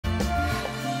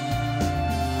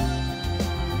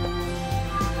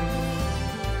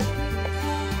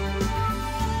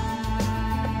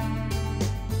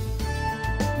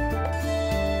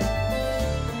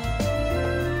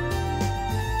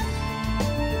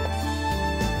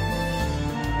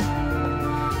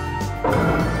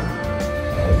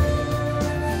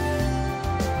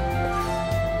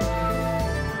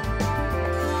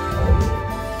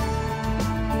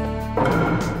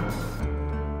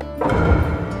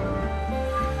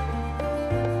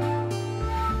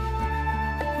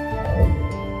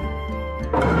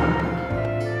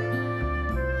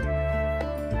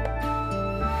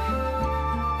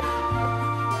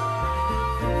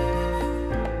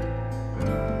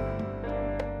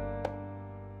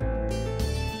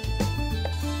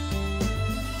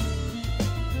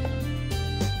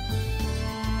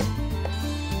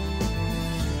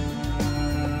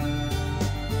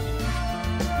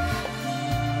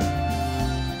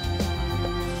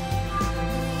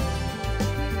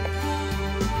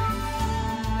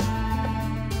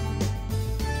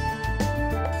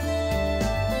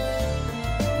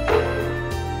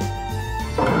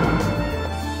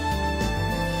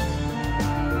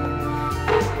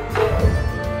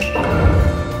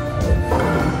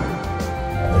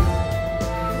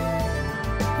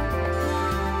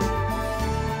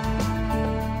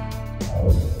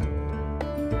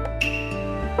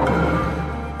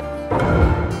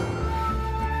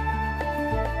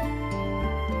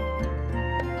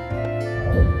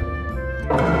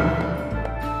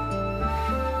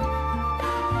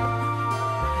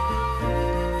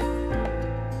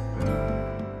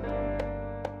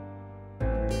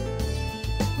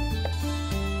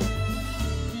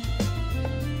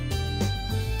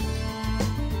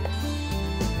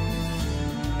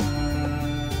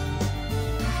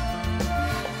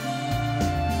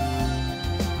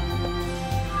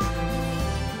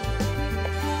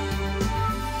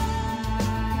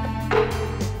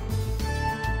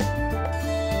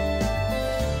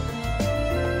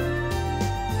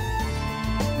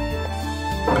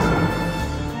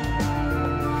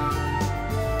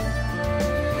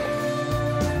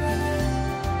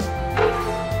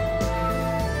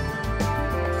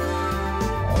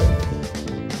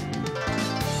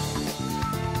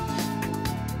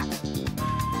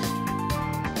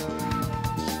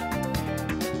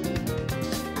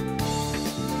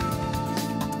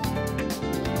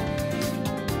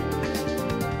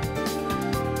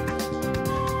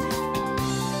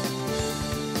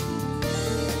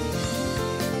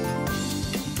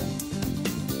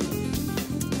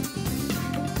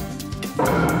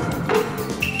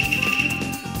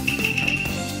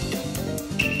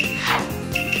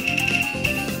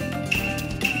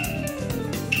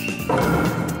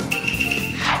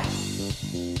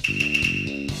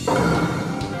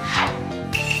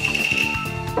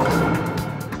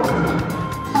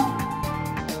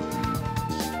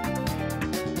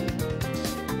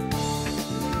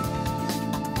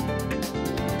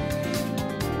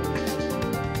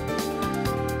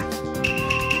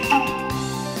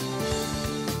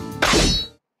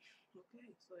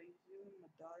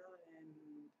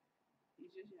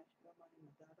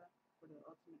data for the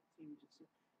ultimate team jutsu,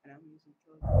 and I'm using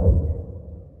Kyoto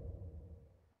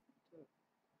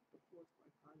to force my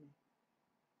Kage.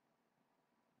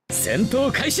 戦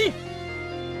闘開始。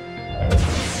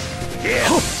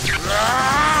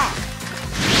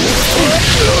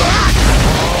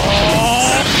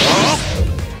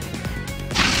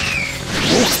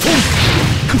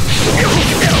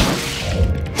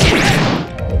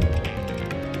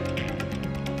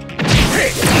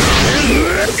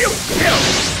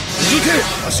続け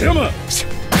柱間。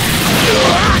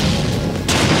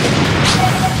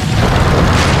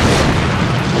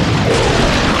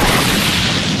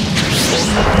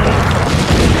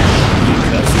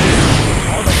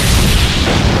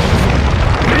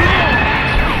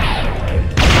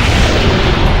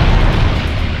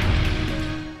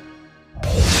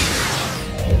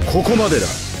ここまでだ。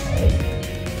木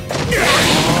遁。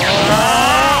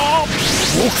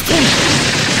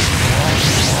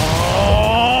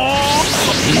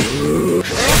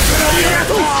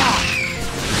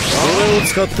これを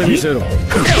使ってみせろ。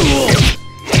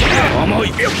甘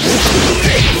い。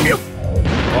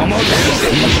甘い。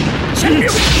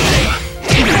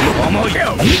甘い。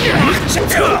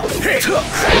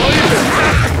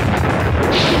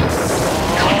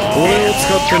これを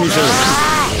使ってみせろ。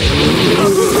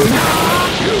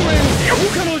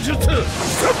他の術。続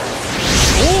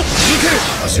け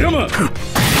柱間。こ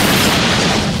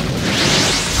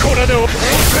れでオース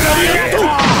トラリアと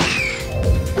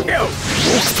木遁。こ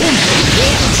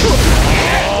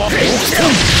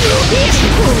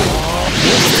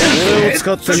れを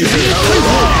使ってみせる。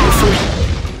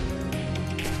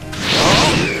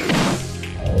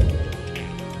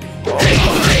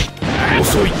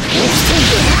遅い。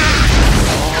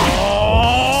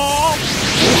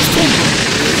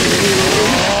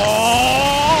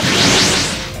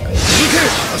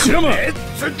柱間。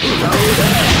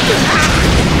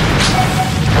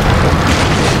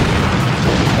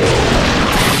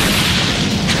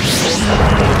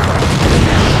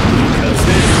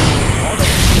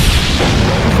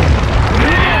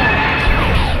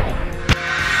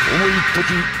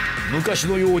時昔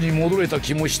のように戻れた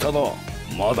気もしたな。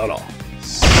まだら。ラ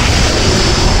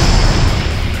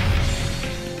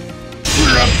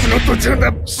ップの途中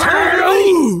だ。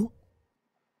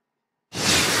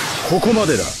ここま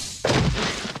でだ。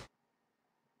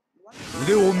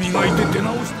腕を磨いて出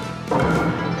直した。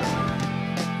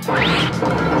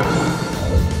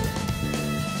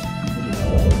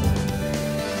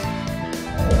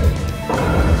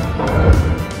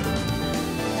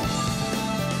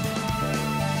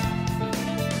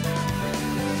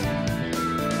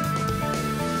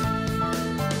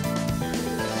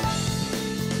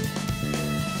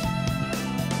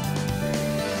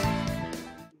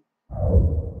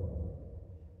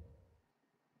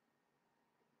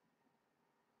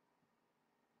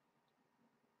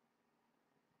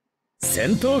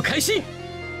戦闘開始。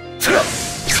樹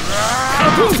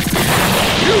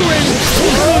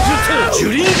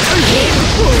林大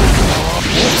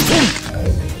砲。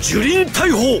樹林大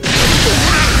砲。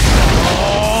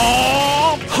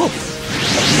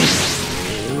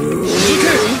続け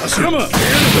柱間。こ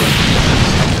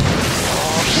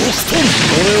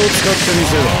れを使ってみ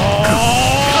せろ。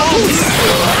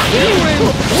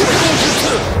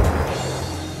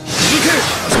続け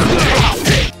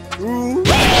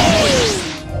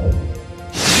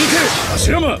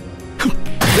柱間。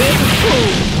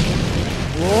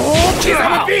刻む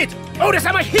ビート。俺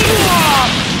様ヒーロー。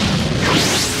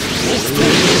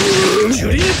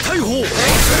樹林大砲。続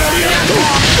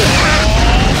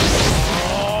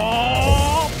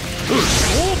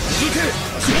け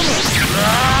柱間。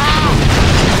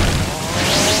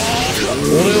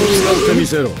俺を使ってみ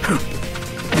せろ。ここ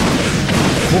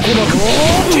まで。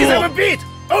刻むビート。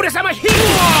俺様ヒーロー。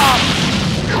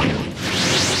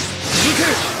続け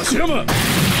柱間。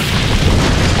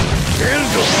出る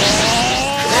ぞ。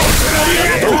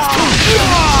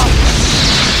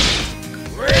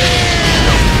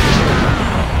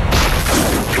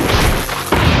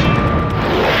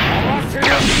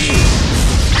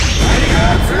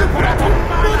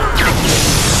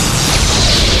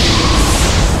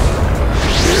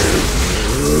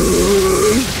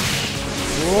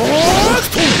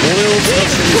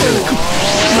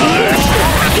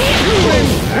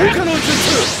他の術。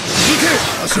続け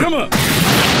柱間。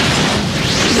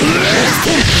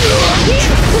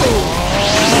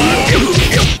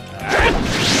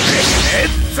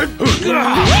こ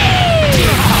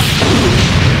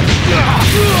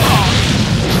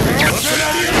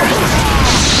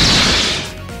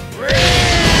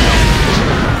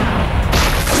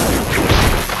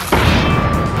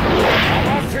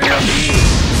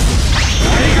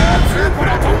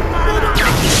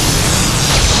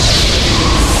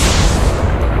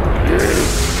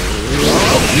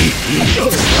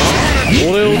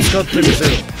俺を使ってみせ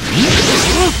ろ。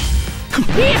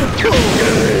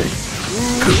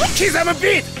貴様ビ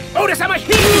ート、俺様ヒ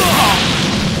ーロー。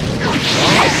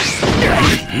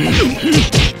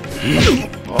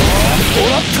も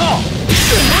らった。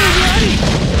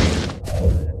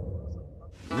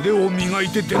腕を磨い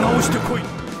て出直してこい。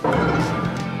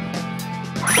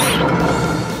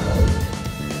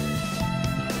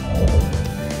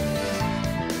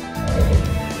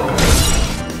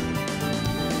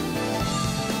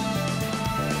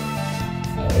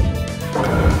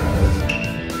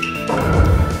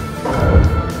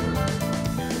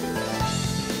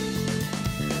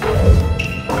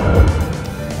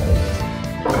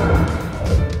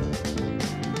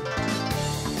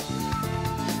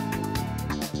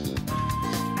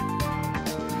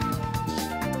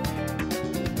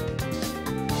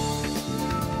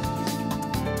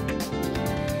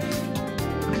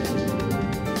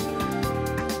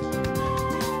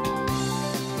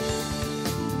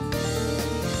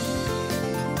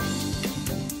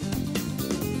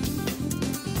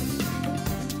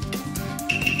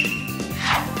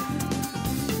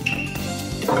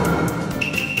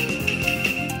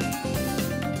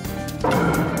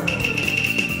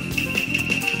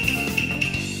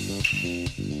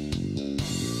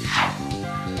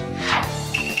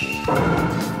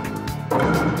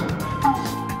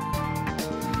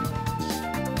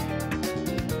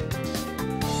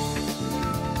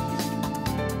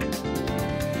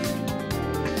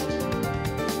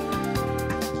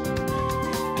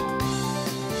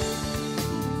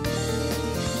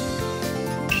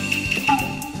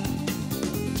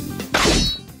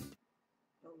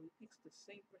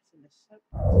same person as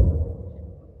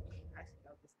I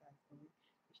scout this guy for me.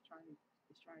 He's trying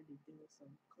to do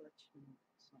some clutch and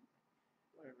some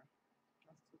whatever.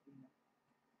 That's cooking now.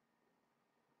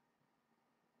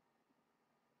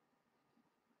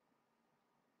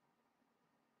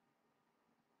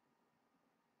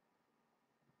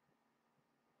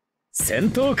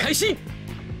 Sento 開始。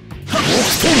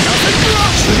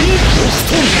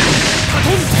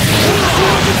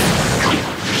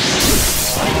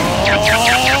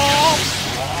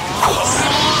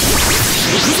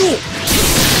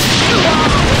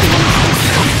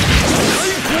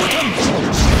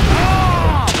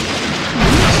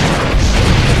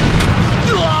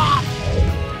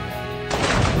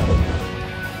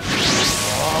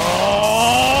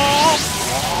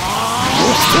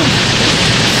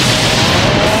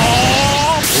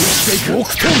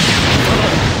僕とい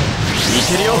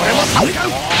けるよ。俺も戦う。行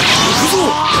くぞ。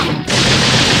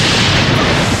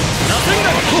螺旋が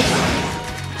行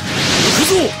く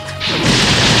ぞ。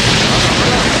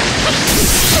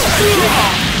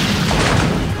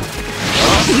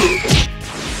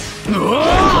うわ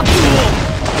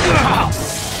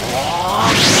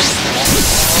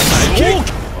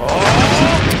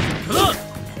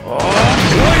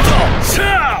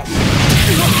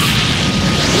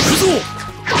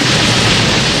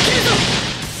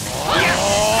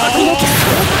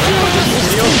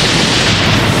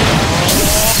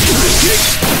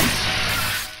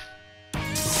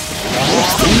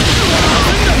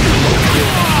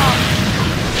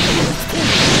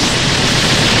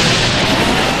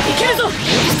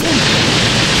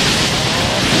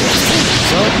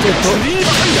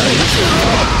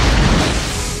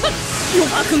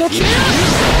悪の決めや。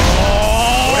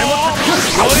俺も戦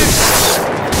う。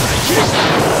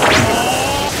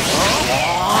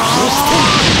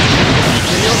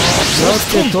さ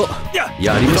てと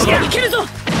やりますか。いけるぞ。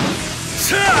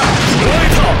さあ、フライ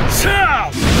ト。さ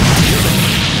あ。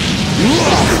うわ。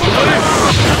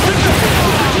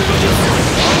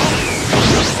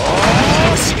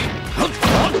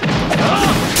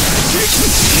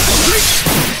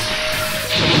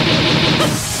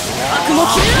悪の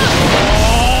決めや。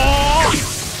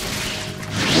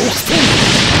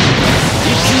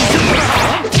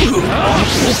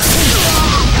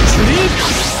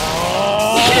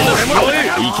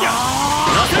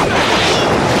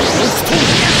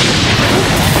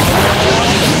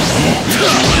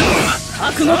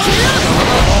悪の決めや。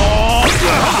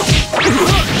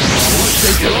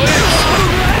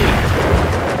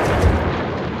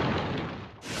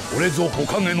これぞ火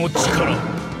影の力。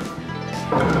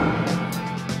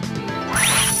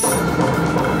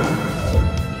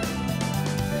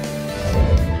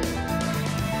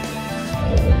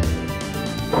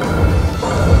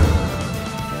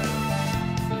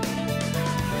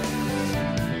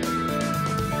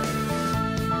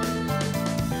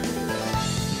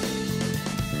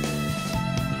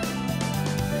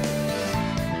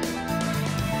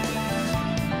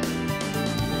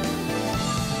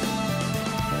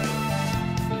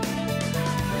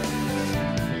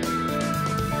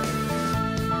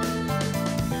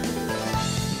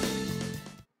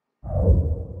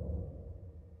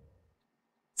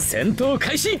戦闘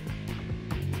開始。行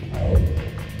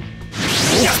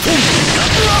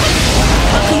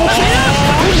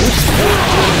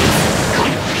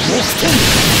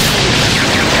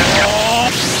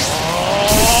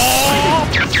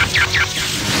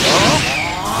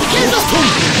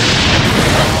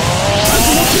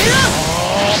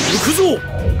くぞ。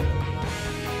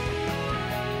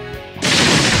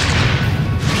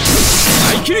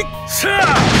合い切り。さあ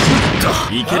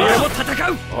いけるよ。も戦う。食ら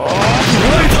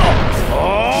えた。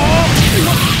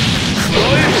食ら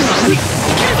え。い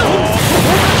けるぞ。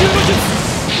行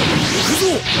くぞ。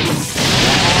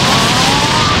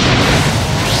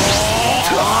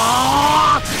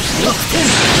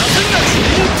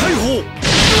逮捕。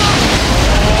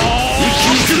一気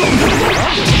に行くぞ。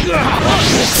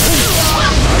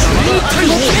逮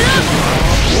捕。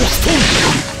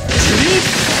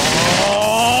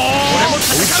俺も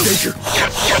戦う。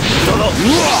だが、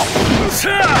さ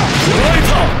あ食らえた。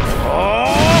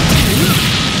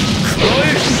食らえ。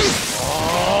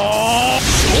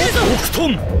北トン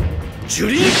樹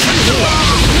林解放。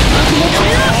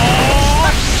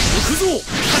行くぞ。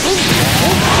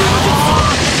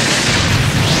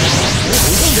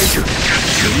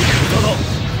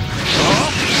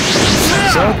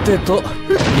さてと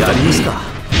やりますか。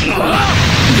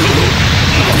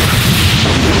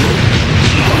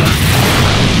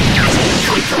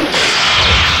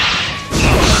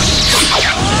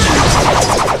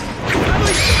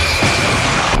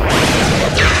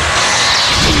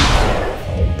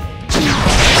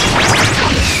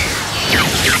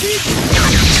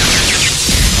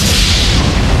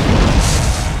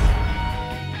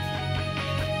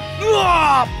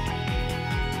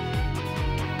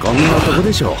こんなとこ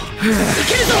でしょう。い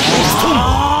けるぞ。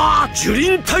樹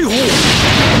林大砲。合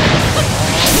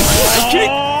い切り。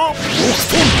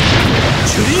北トン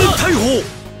樹林大砲。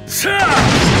さあ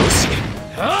よし。よ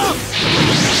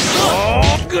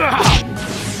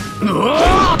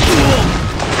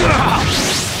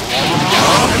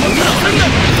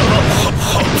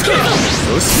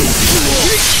し。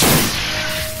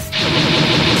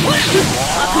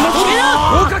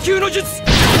効果球の術。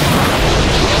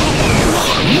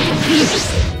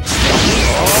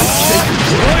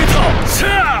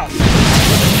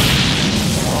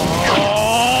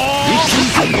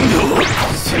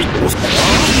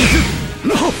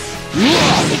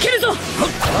いけるぞ。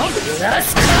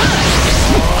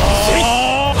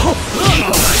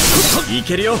い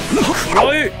けるよ。食ら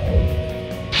え。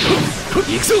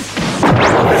行くぞ。い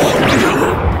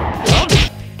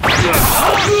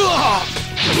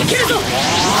けるぞ。行くぞ。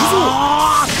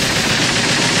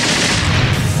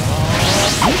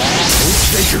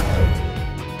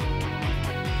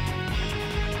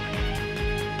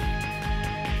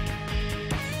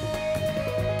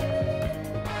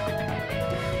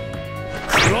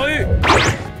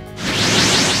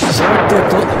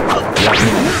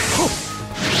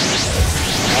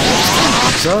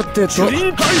さてと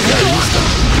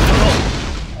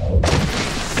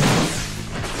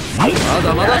ま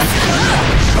だまだ。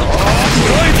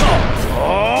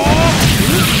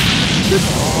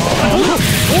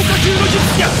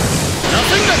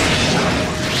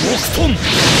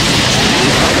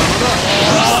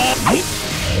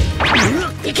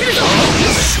いけるぞ。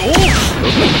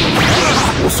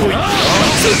遅い。悪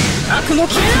の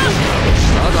消え。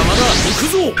まだまだ行く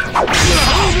ぞ。勝負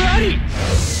あり。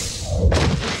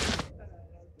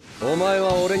お前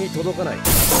は俺に届かない。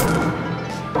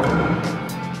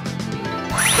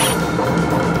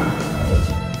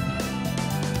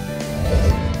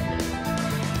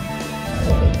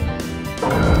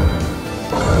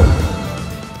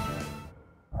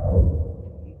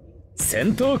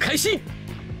戦闘開始。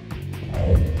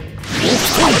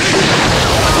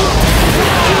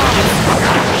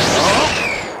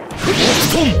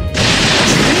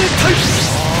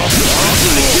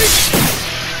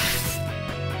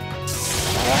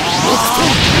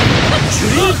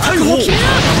逮捕。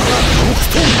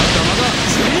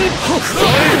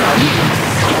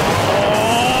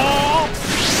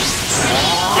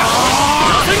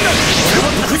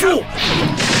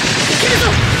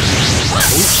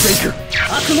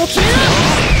悪の消え。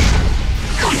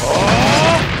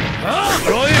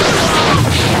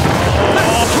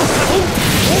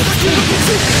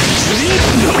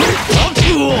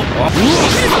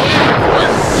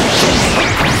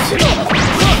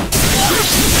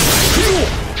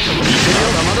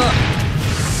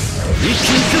一気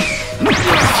に行く。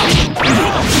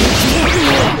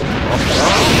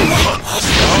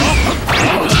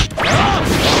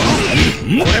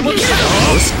俺も来た。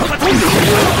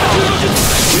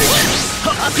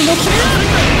悪の消え。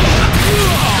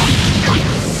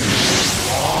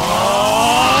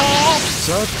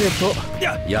てと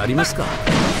やりますか。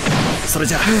それ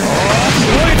じゃあ。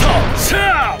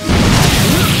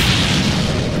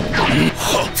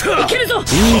いけるぞ。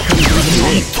いい感じです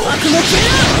ね。悪も消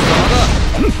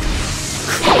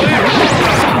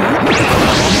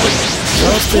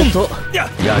さてとや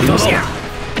りますか。い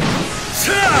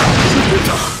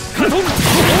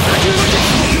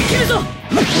けるぞ。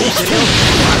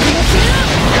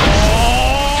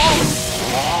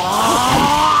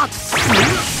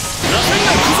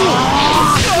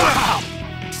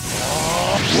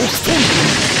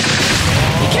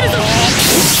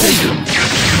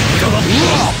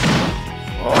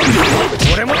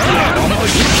俺も悪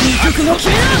も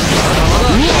消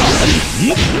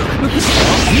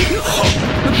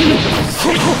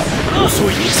遅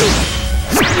いぞ。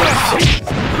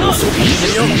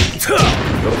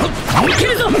いけ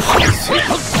るぞ。悪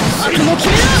も消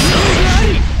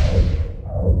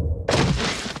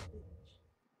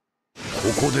こ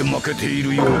こで負けてい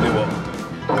るようでは。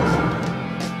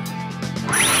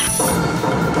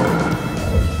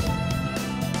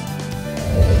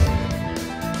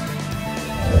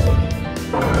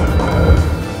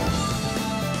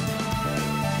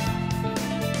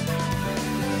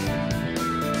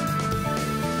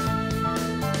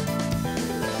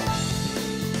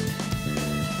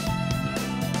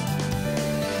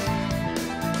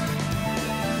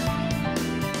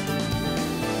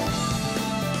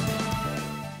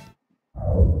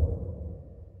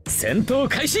戦闘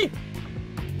開始。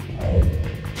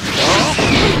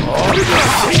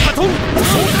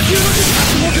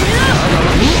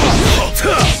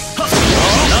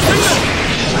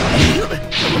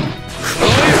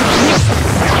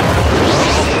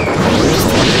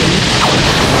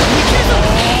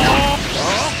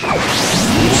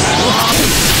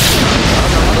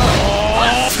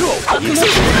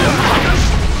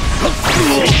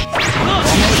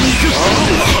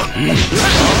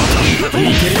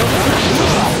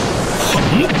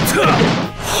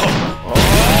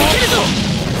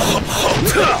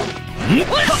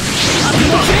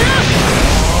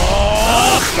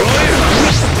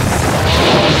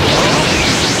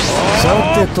さ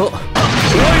てと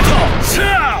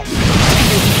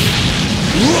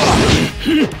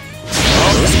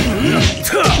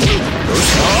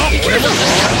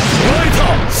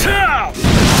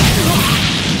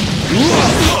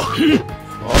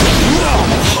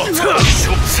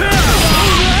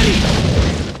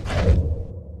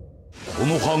こ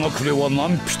の葉隠れは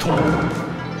何人も。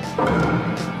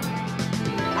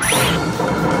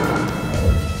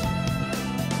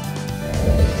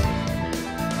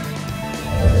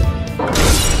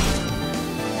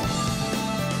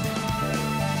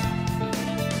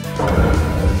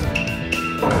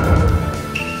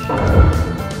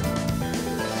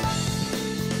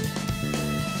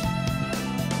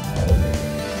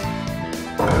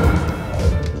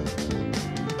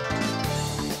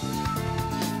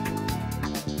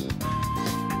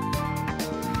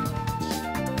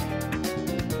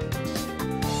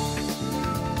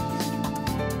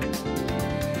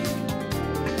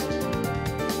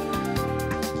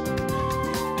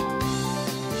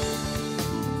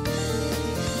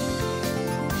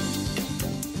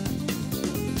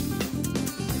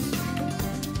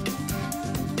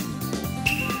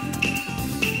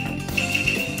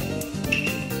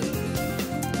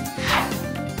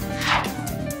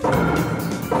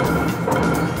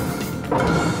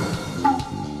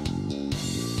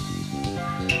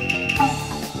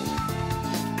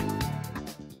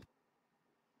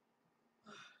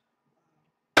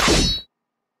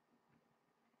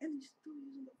And he's still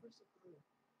using the versatile.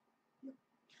 Yep.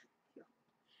 Yeah.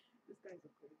 This guy's a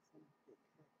crazy son of a bitch.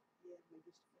 Yeah,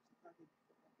 maybe this versatile did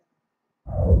something like that.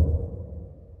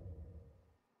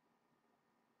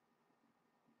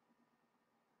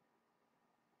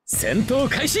戦闘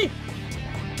開始。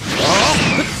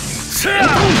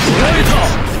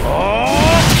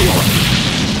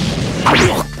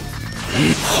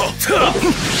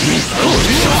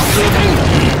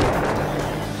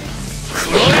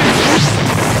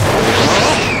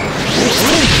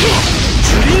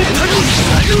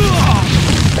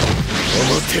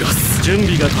準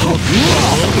備が整った。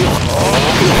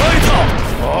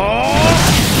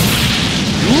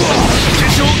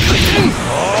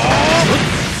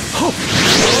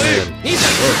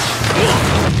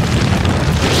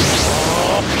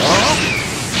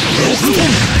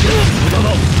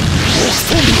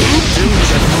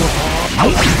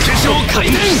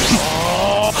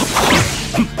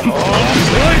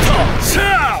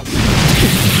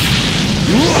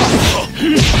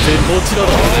こちらだ。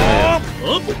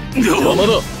邪魔だ。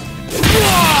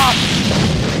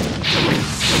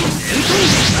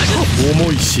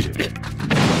思い知る。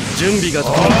準備が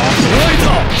整った。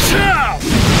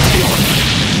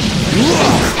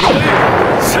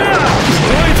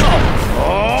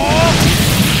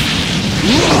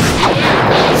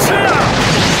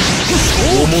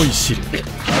思い知る。行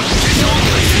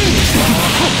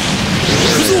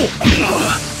くぞ。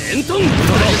円遁。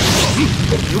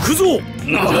行くぞ。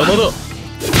邪魔だ。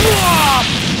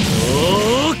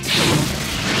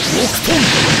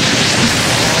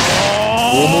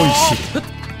思い知る。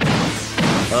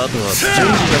あとは準備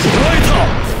が整えた。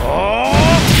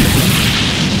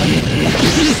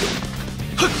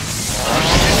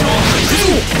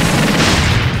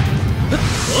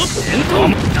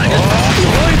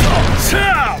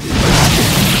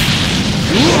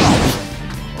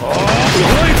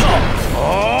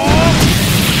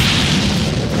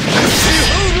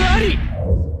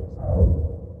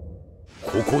こ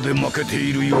こで負けて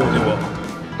いるようでは。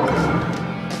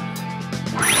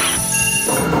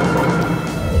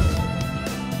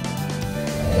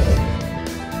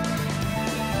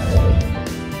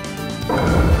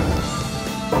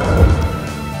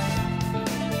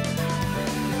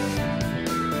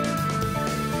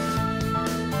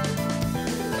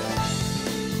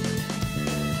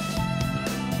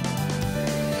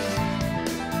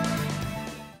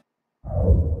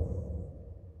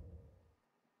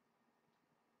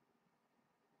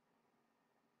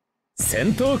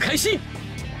戦闘開始。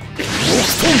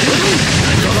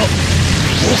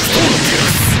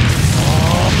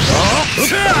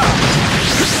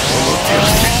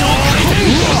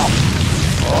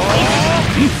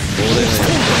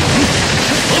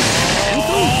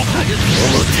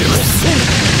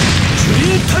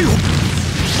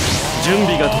準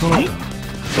備が整った。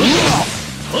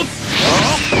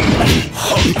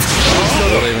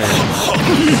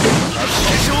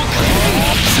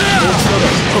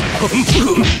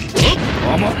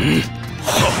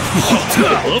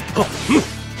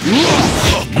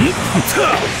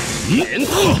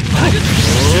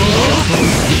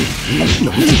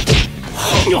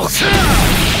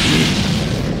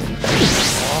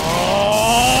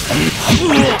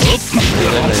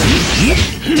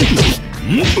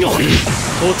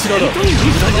こちらだ。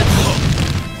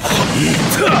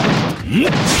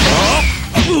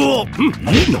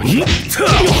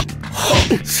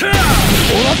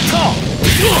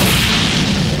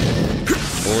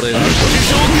俺が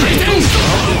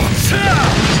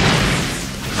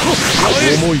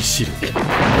思い知る。無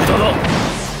駄だ。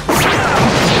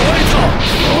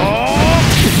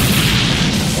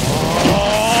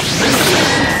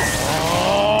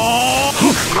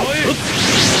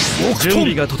準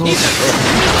備が整った。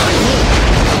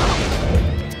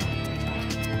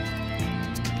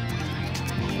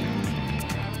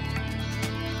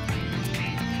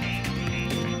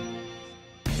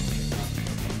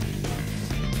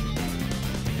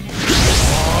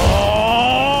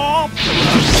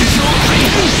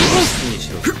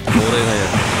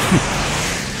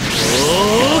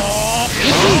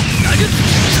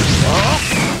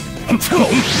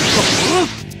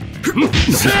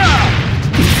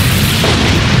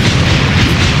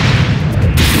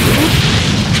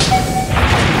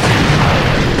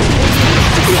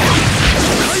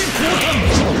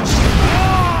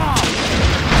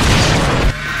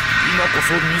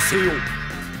見せよ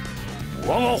う、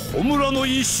我が穂村の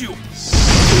意志を。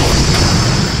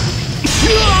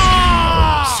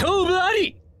勝負あ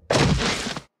り。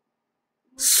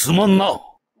すまんな。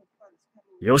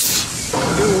よし。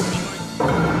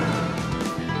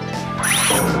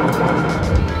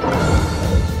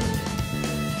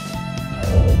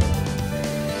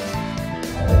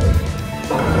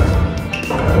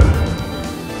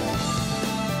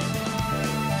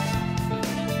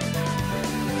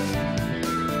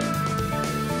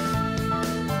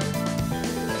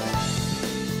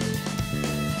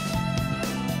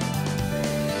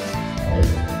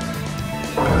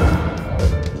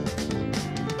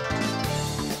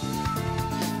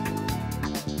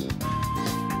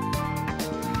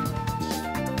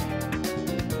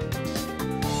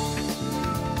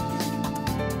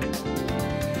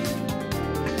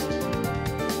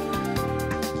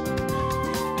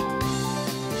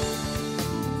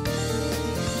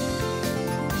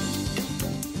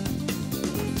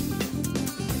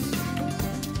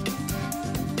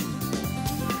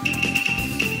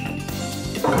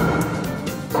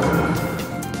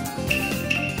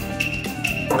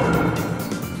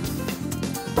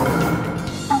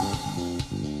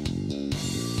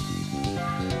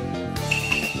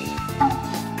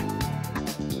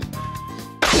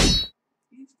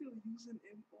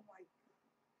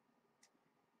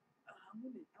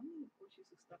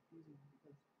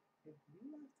if you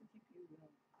want to keep you,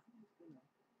 I'm just gonna.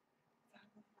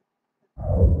 That's what I'm gonna do.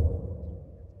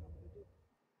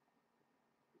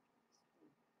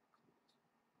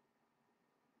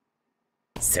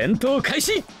戦闘開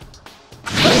始。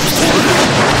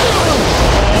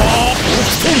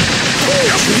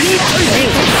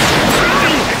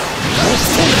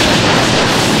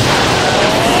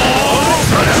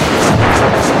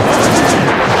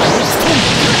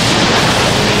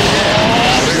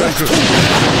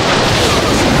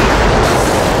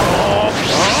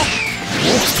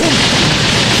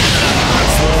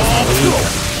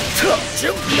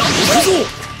準備やるぞ。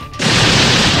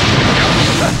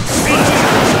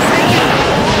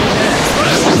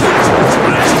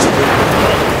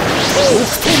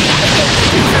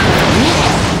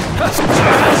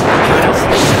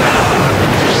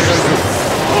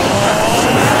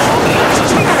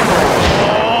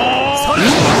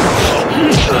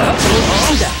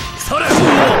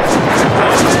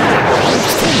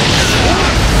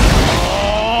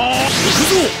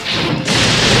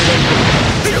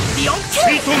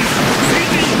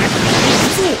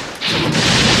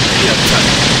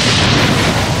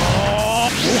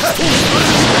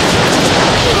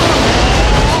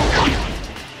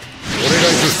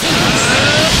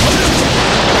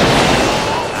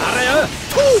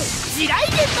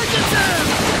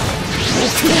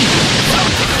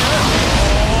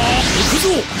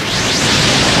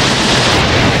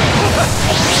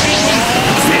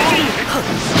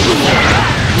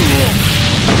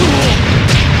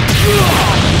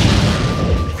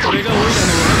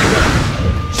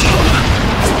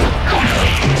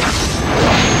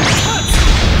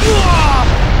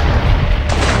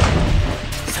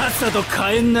さっさと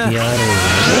帰んな。やれよ。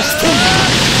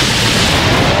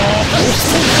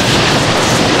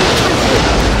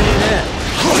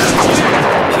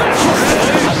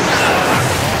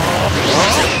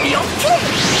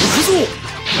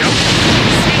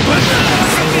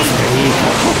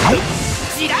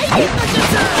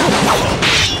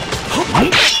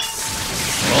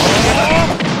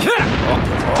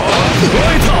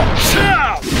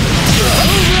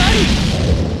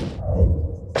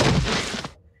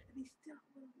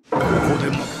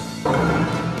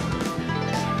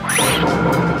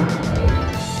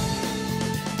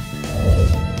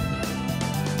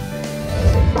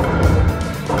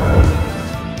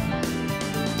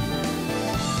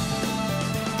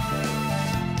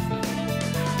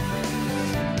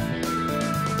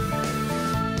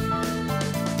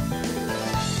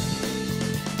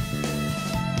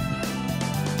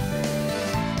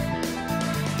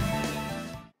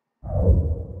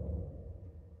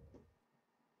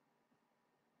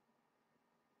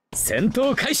戦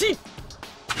闘開始。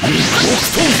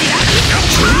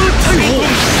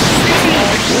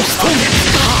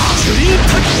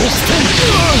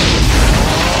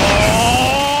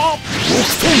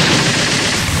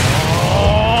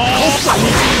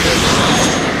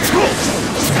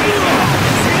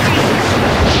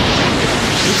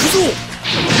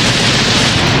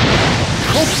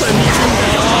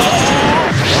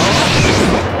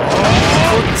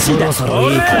そろそ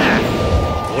ろいいか。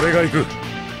俺が行く。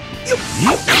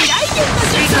行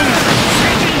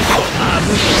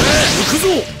くぞ。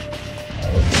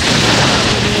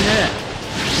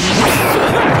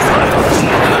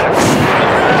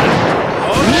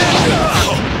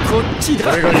こっち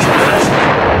だ。俺が行く。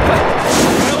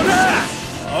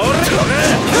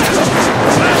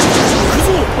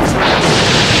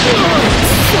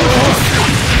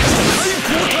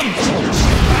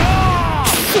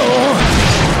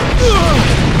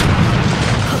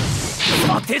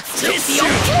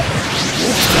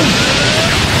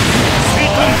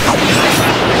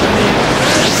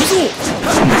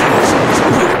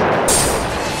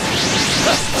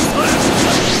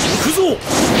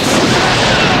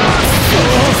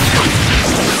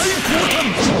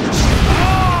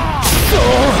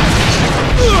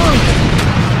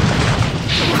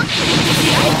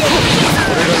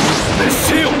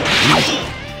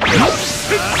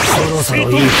そろそろ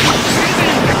いいか。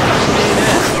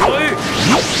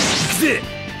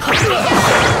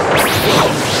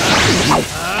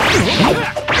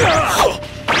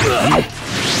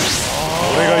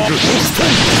俺が行く。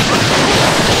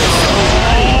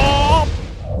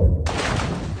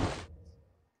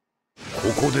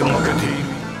ここで負けている。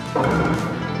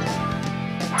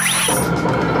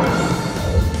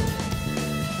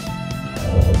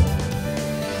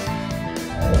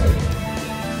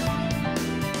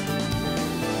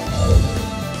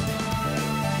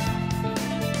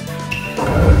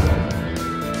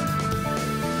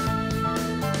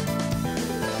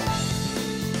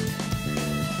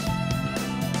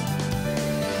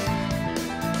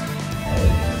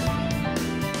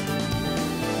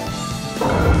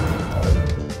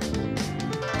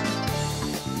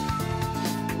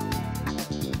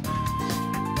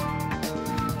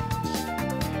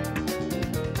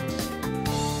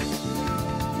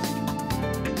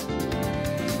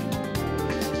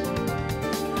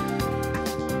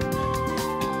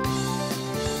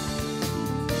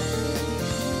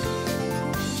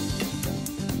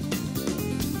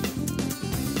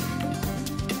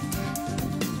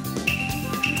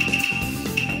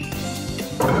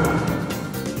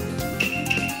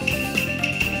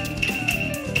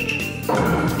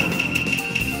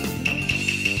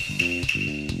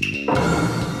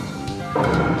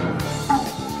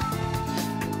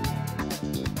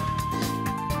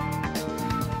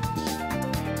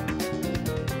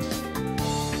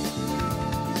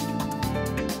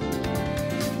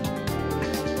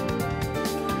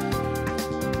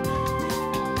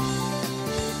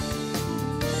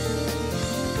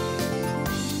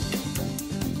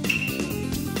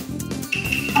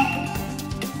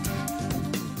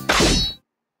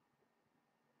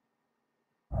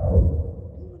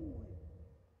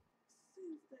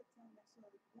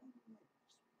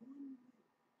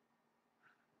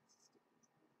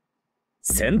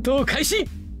戦闘開始。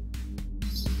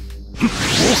木遁樹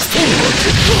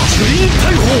林大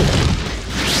砲。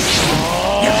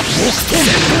木遁樹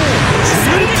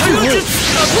林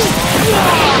大砲。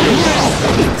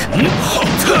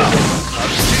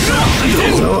手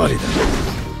触りだ。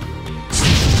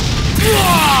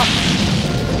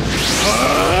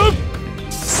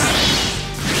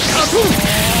カトン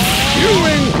遊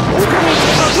園岡本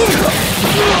カトンか。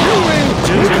遊園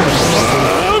準備だ。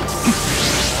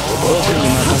僕に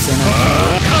任せな。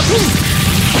カトン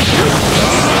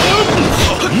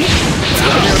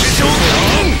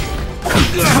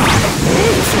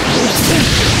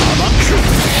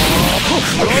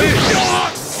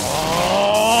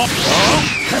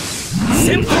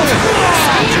先方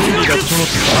準備が整っ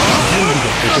た。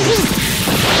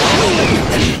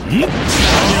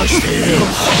何をしている。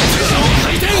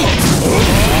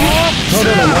ただ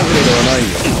のマグロではない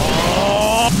よ。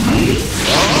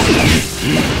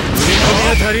振り込み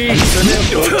あたり攻め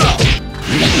よう。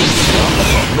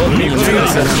見込みが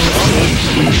さら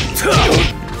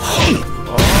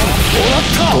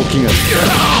時が来た。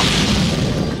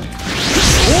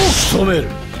仕留める。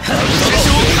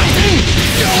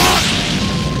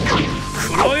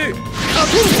黒い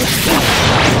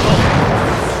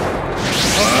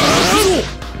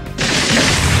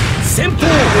先方三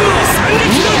撃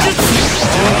の術。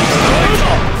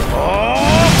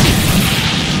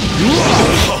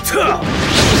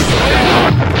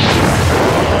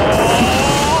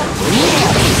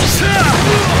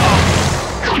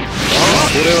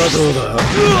これはどうだ。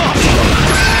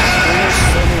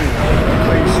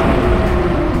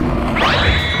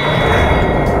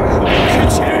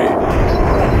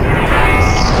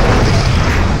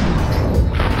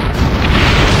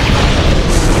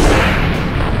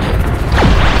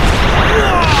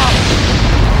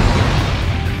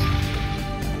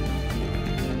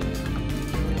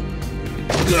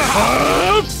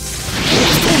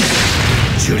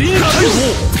樹林大砲。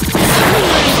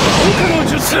奥の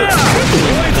術。先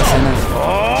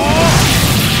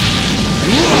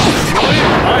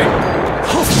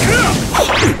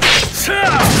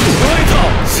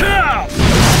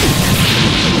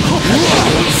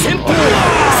方三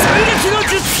撃の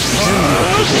術。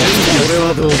これは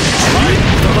どうだ。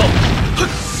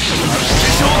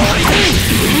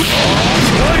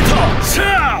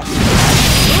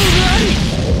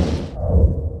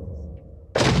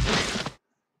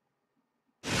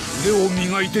腕を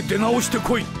磨いて出直して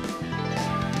こい。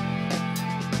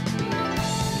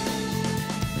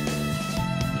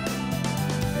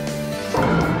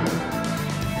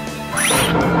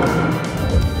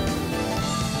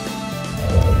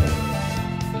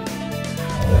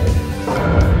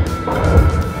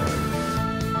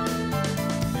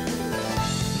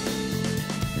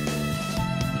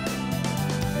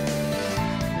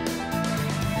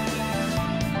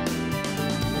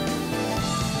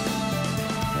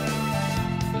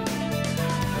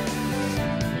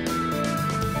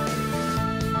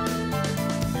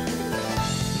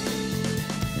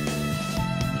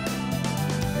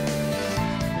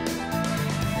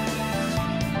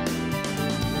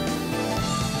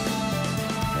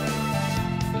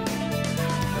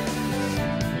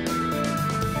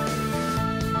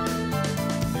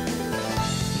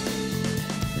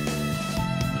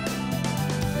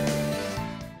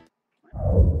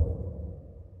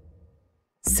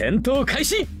戦闘開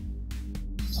始。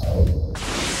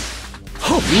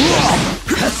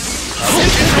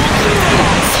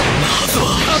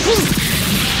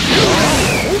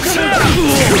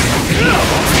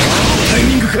タイ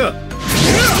ミングか。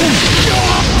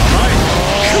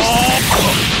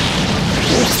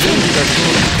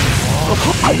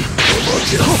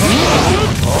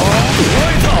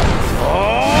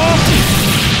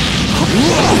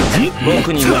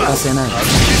僕に任せない。甘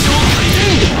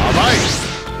い。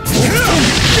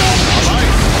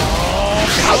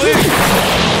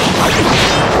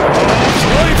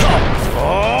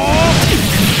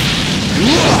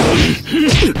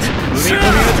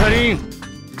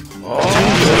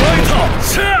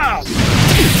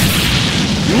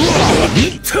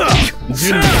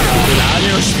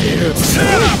何をしている。手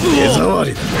触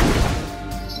りだ。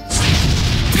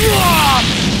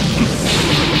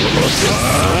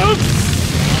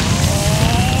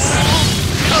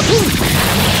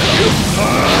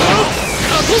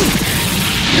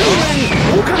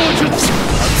岡の術。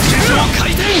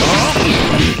回転。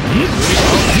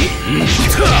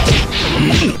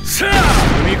踏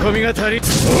み込みが足り。手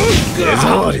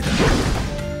触りだ。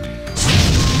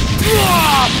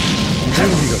準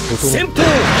備が整った。先方三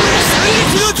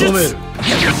撃の術。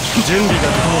準備が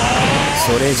整った。そ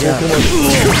れじゃあここまで。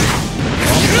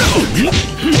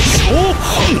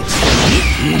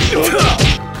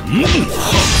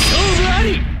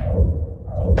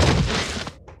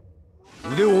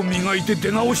腕を磨いて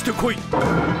出直してこい。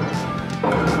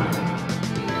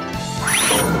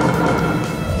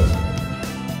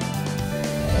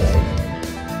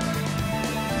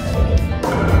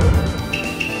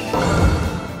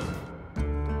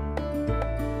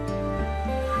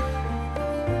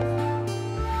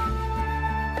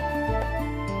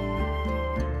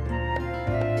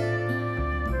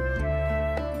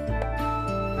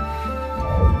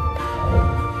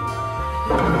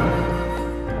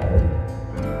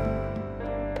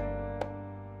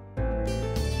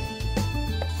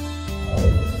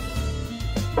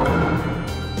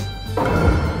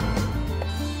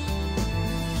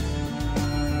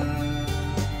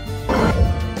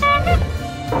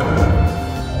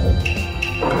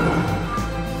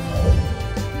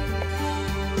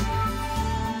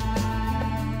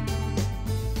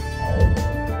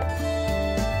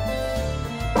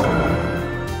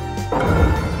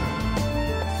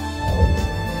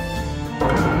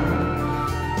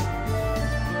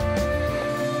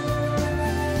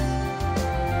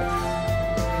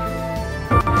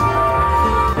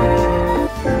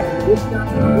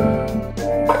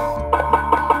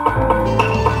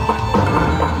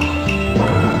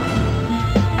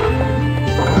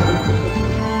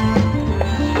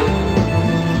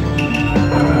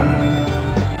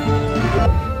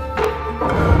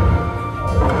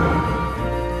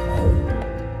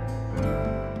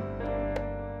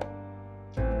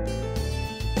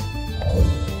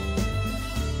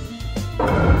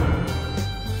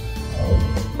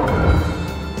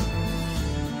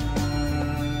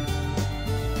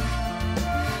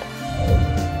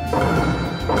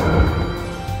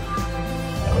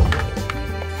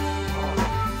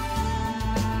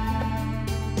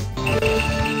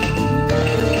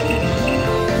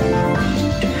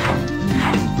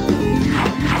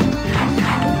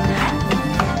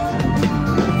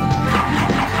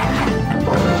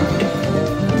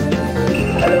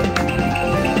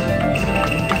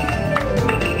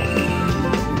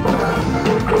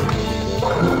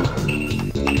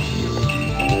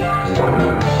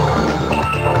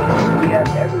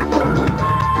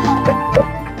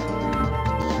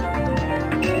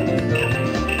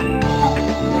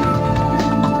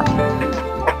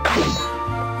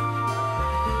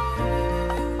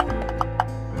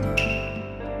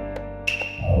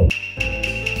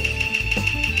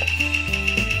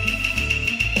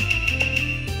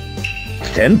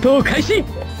戦闘開始。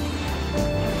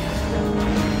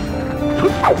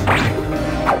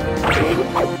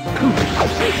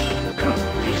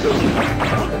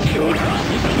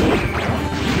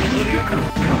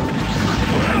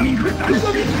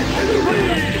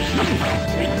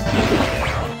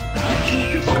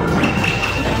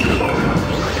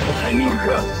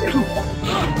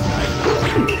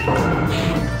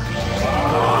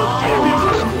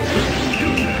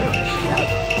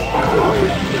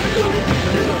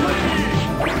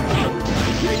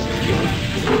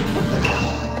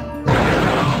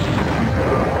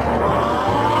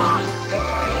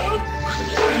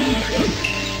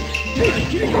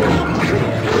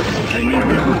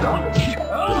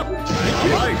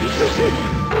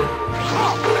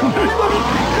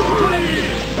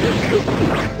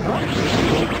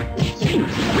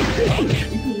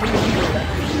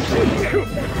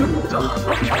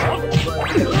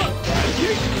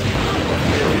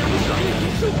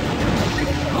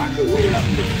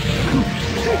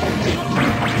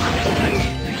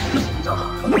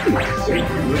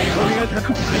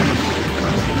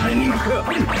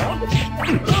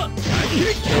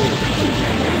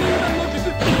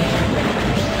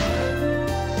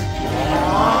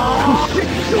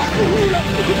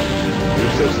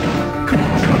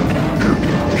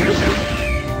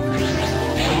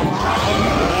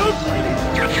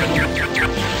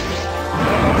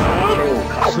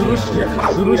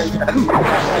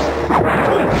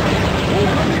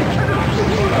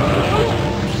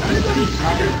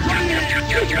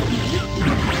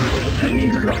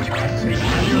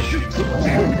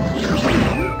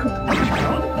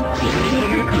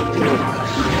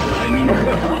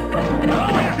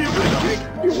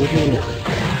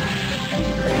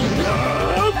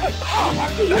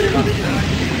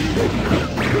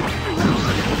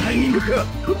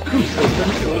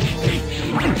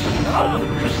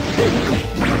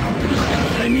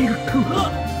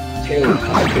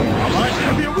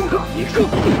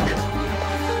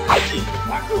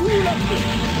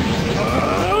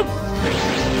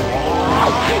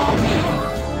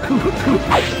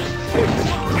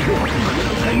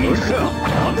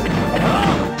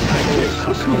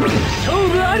勝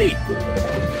負あり。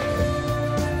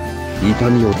痛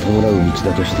みを伴う道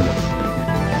だとしても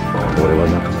俺は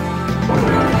仲間。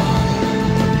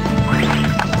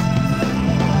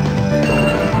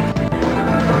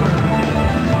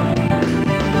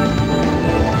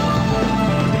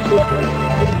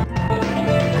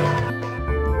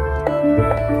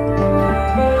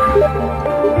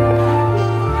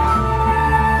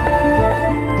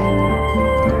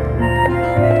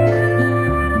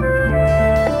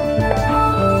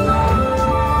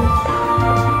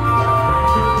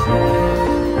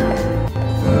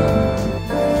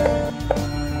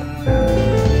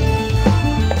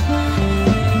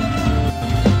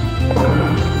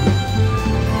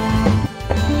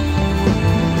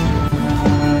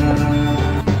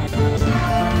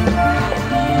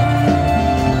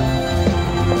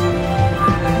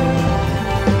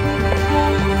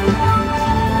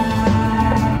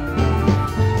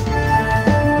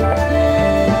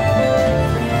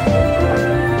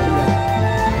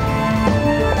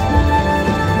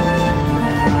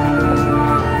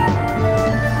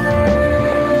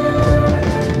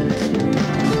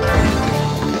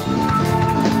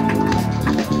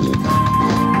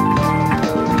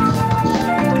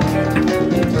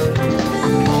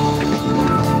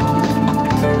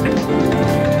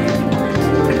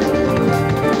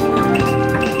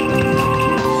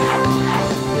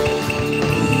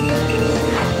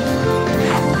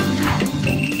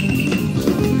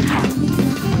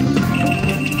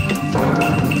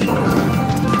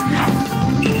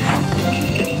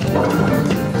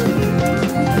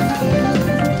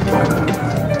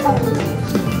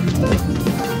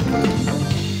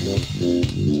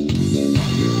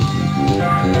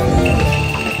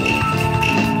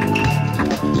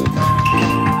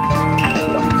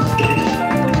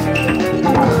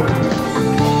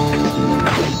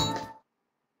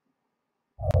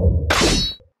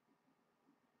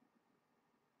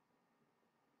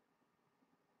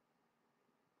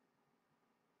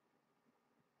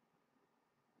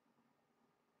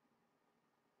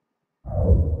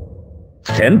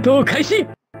戦闘開始。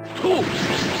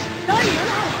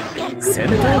戦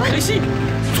闘開始。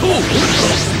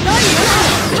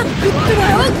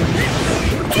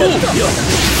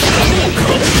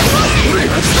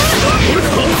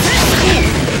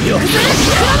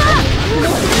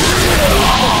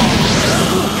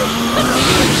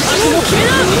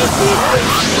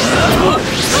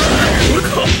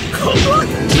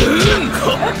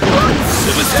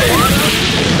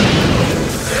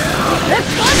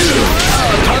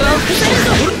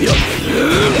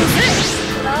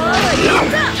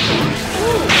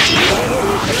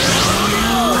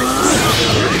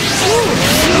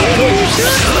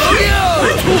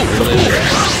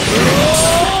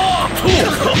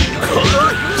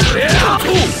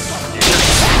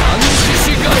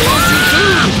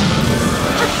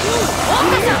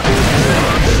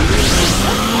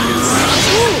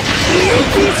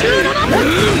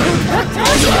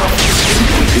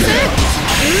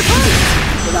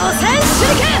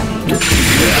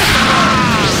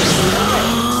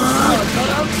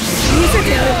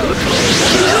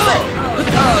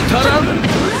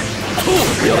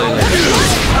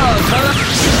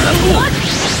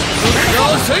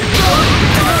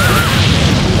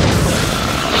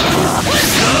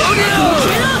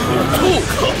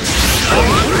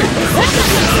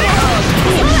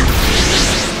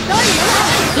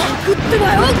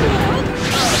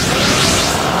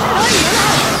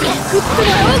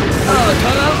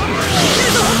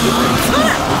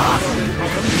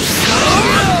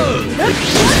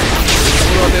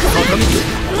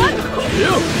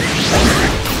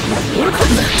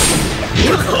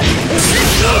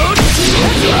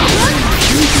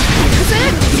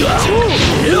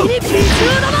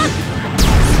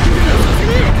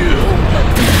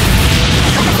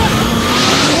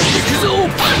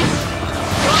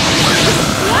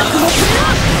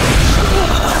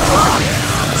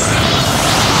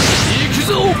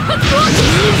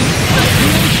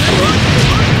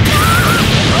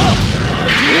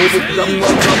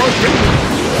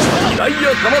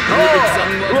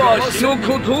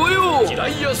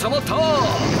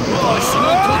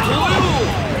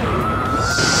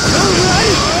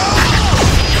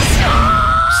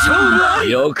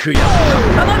よくやっ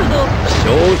た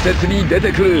小説に出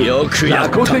てくるよくやっ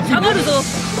たたまるぞ。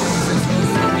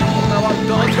女は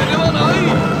だけではな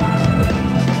い。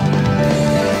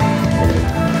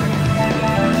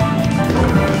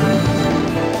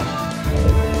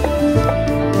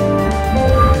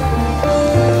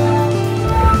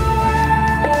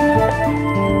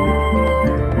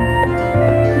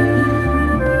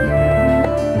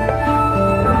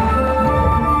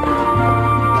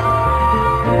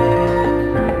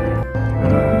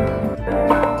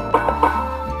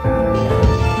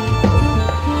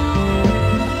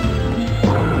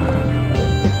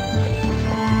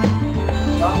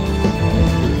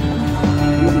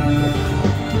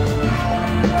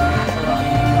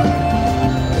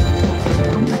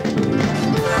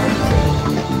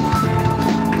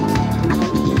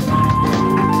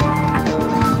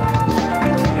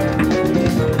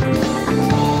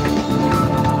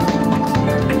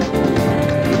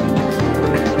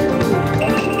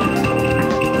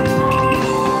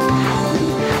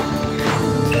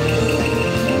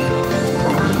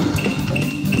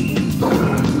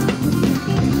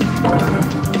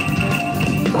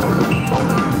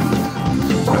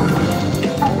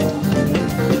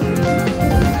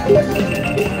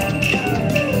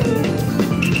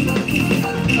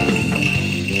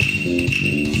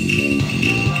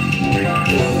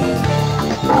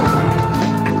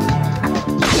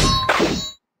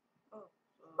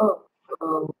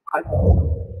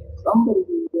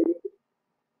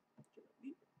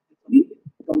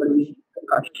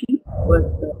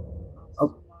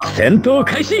戦闘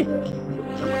開始。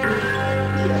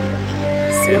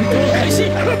戦闘開始。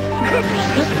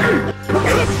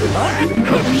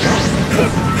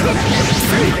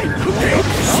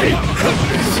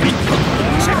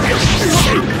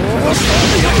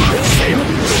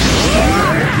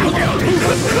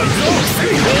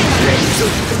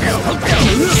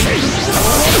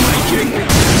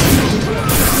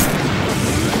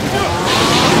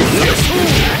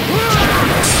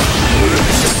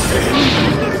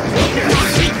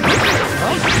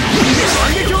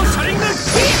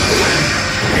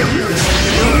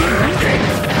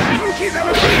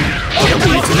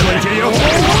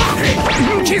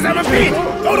刻むビート、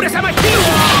俺様ヒーロー。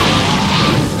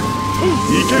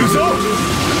いけるぞ。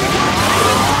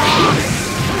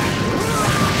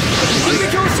反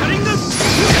撃を車輪が。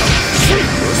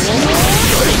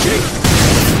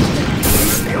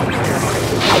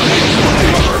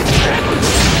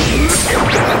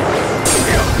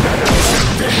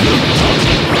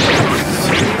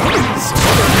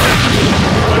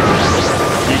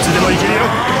いつでもいけるよ。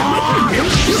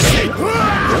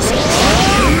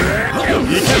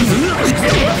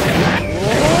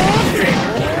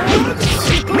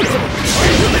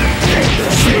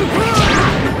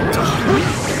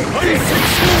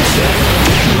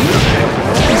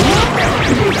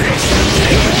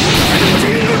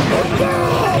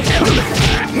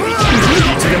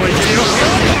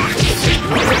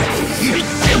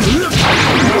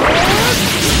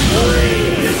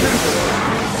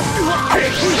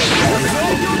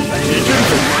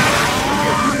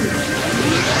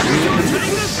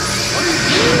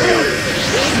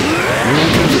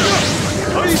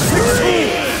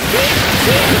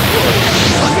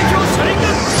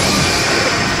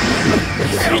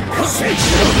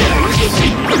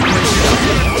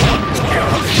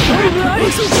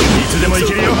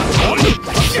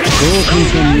そう簡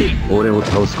単に俺を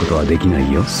倒すことはできな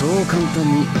いよ。そう簡単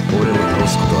に俺を倒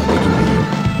すことはできないよ。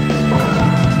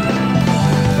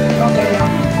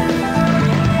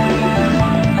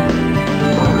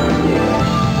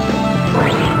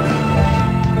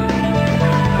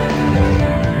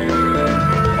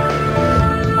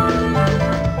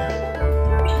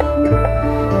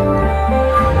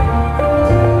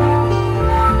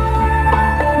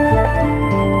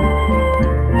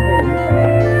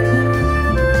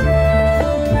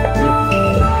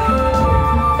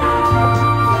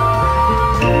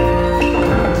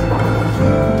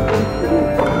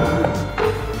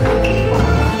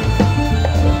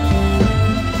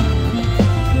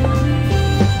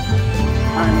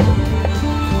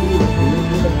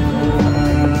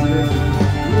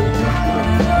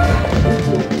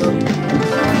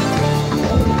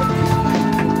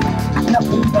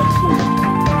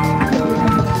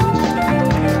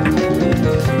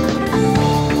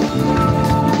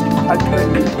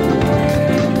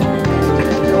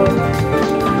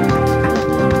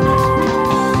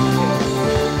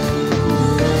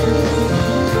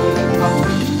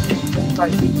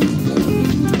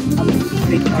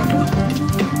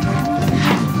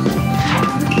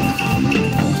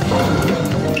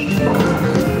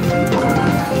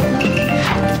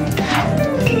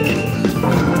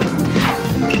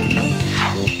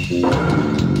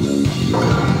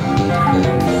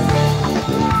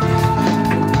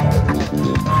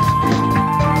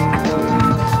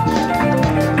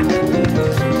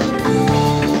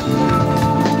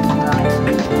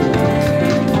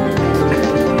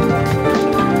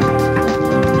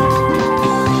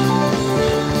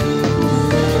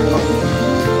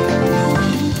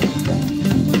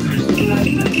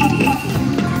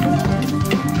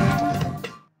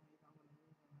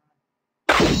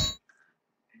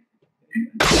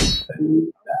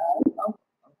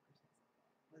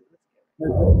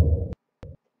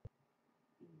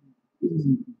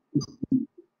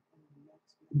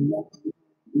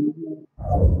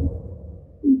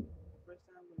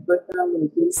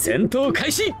戦闘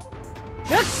開始。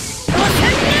戦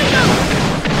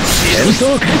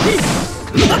闘開始。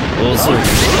遅い。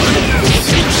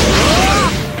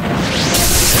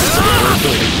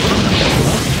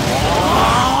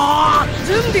準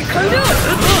備完了。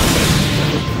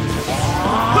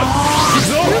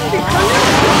準備完了。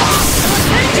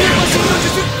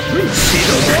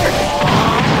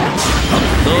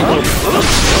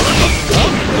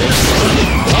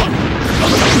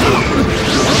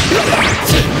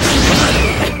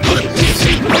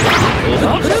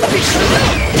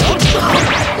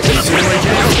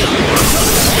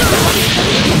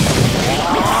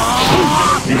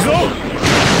行くぞ。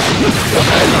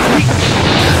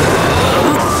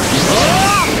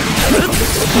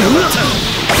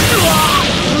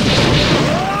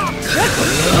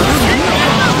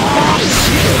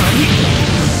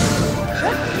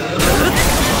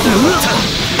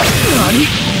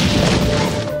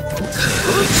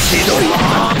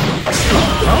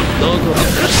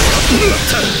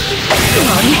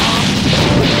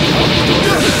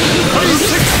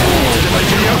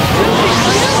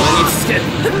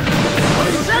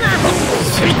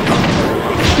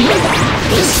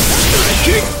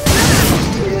い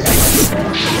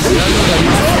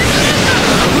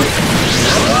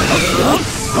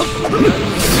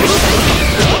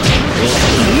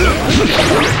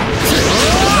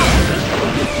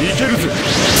けるぜ。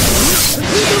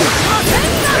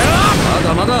ま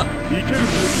だまだ。いけるぜ。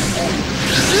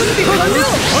準備完了。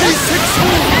ハイセクション。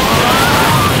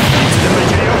いつでもい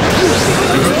けるよ。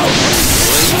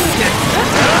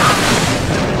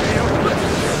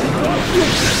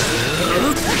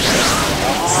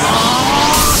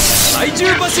最重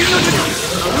バシルの術。準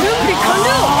備完了。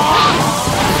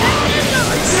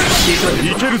い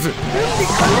けるぜ。準備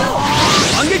完了。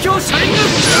反撃をシャリング。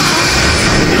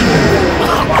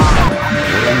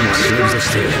俺にも仕事し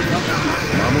て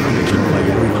守るべきものが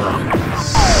いろいろある。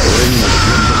俺に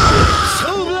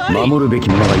も守るべき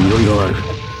ものがいろいろある。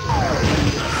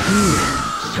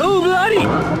勝負あり。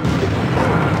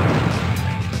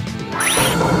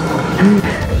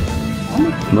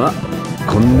まあ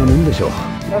こんなもんでしょう。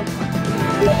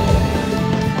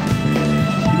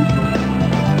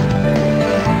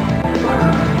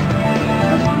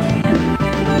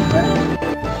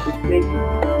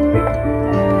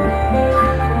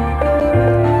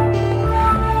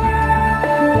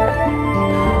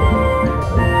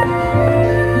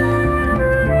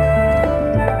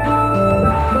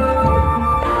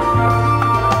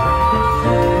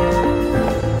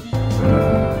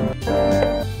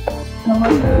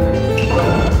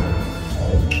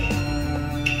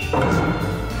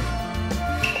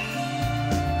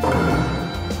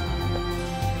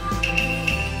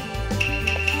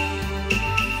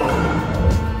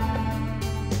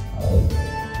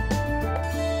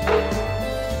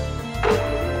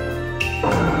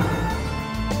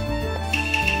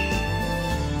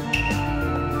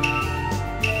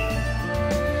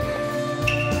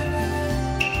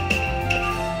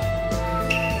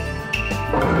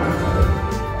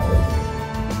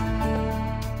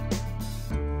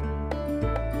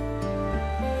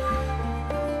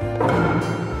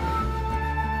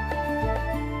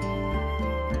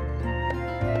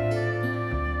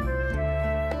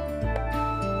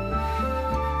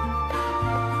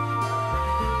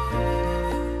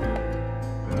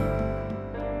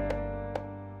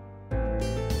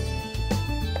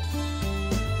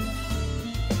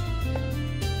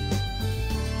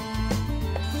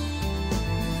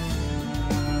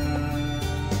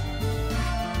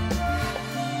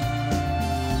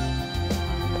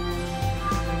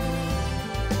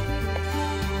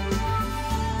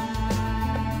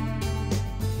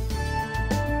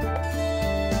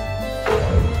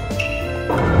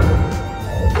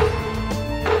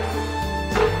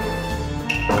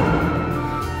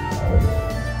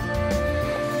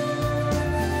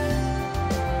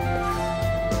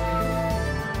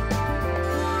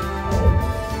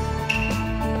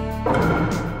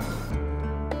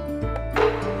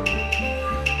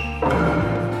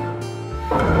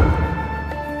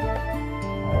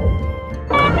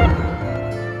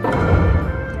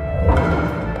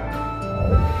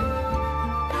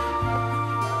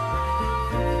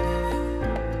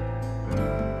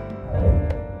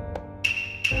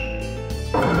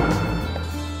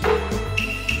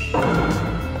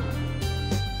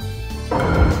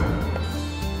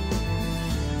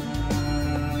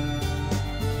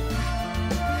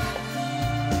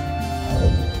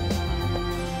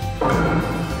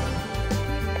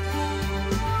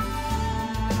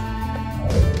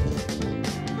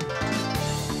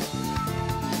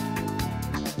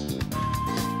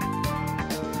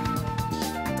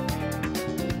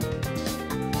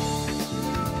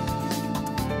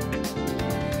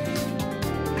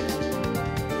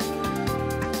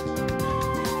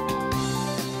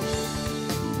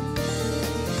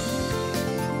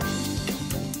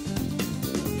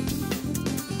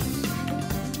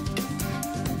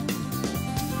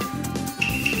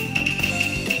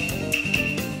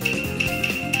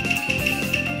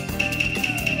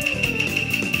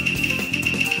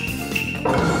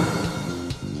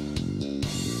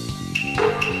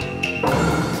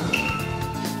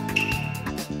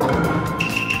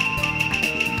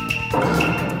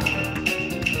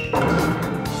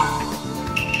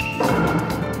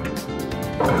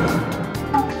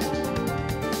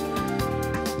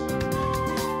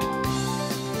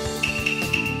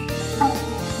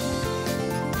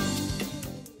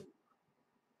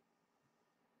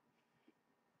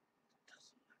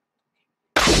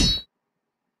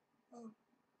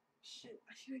Shit,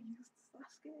 I should have used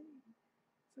Sasuke.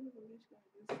 Son of a bitch, gonna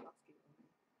use Sasuke on me.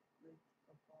 Like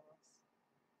a boss.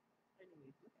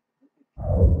 Anyways, look at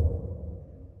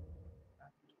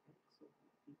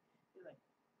You're like,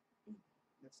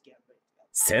 let's get right.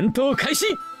 戦闘開始。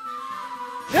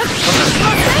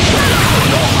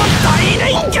大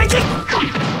連撃。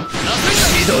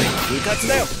ひどい。部活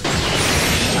だよ。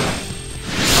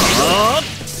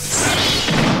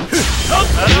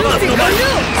アラバスの前。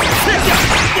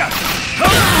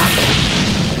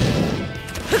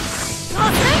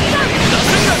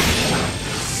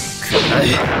暗い。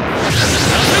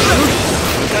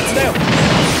部活だよ。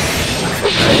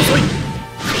遅い。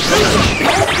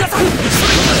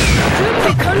準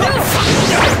備完了。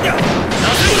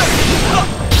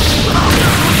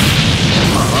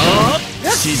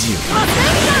指示を。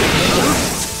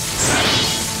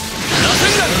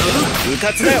部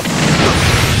活だよ。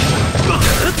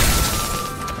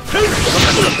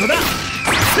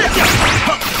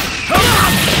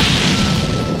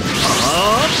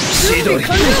しどり。く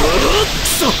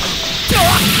そ。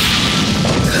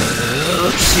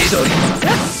しどり。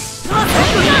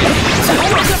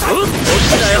こっ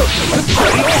ちだよ。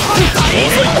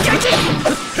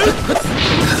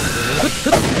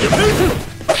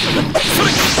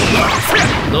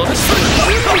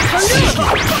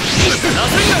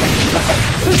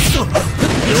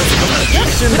一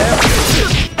瞬だよ。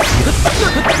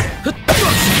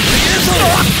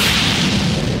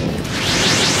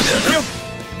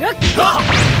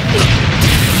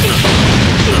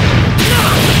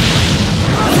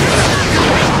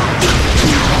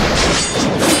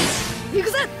行く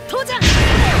ぜ父ちゃん。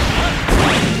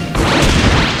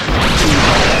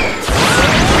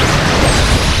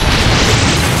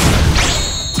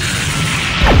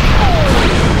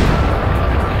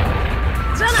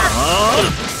じゃあな。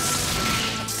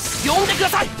呼んでくだ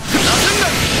さい。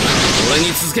俺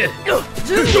に続け。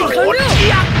準備完了。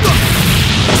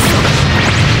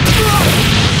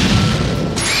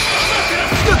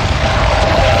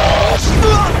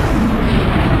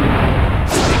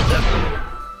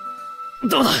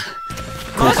どうだ。こ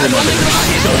こまで。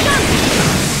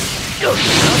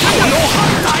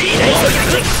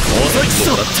遅い。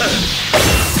そうだった。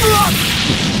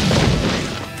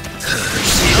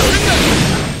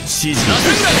指示。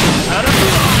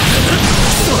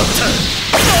そうだった。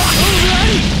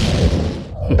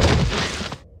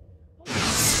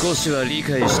少しは理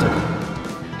解したか。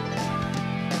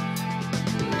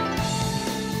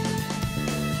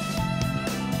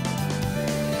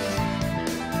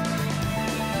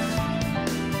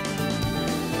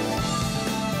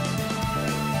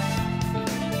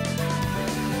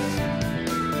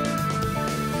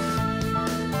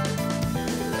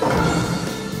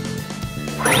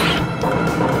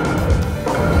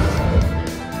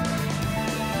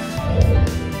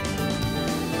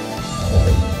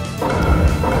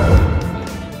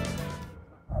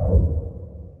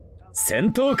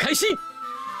戦闘開始。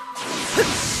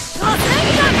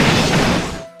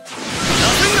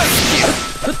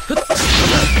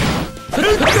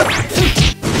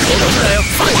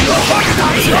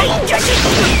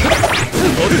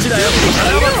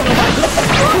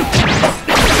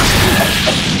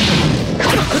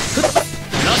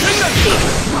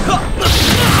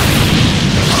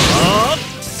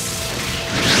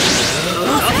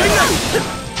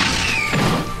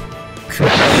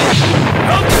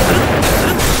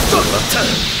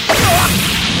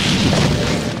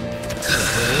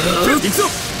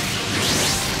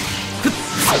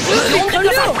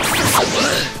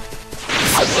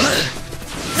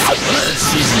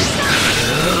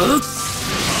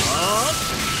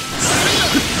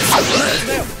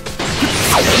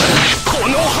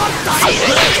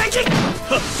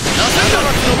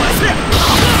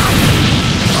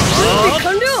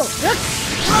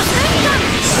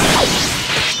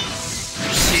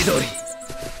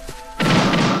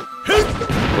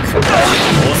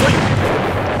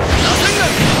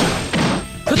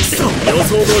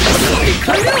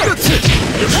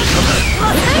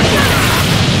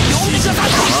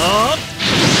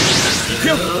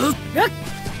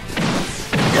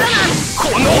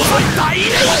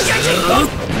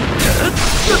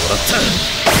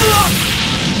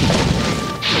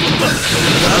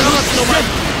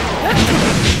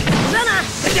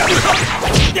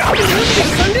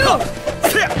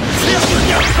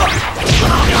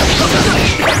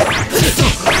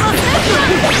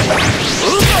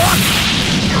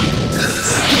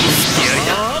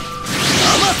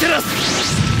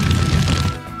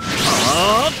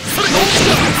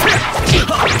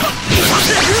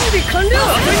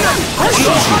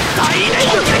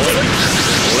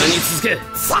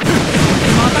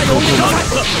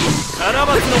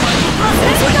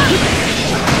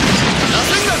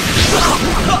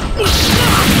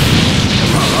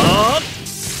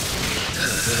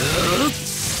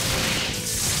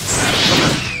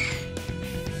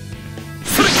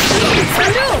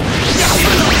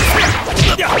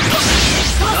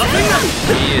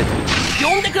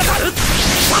呼んでください。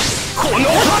この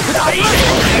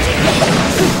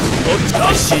大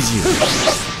指示を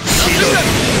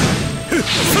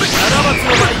それカラバツの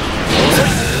前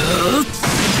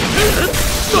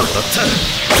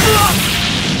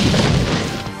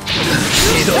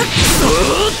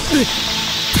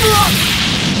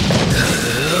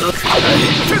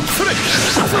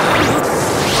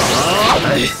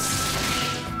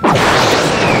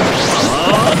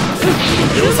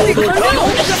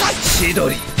千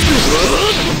鳥ア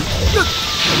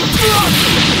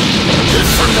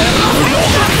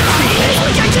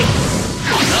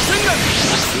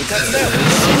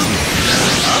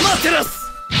マテラス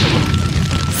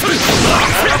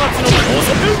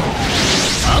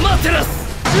アマテラス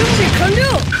準備完了。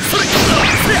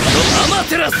アマ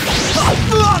テラス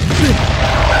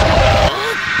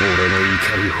俺の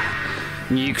怒りを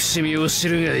憎しみを知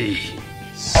るがいい。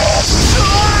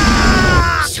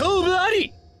勝負あ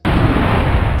り。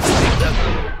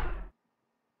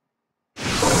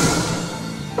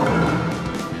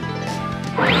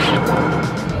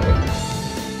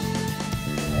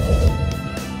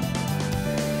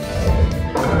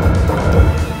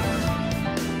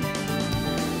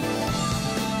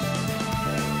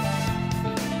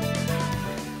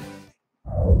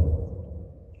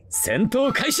戦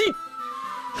闘開始。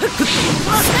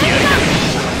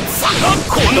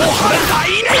この大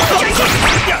連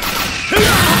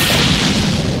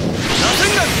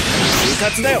部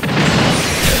活だよ。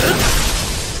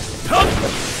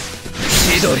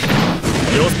千鳥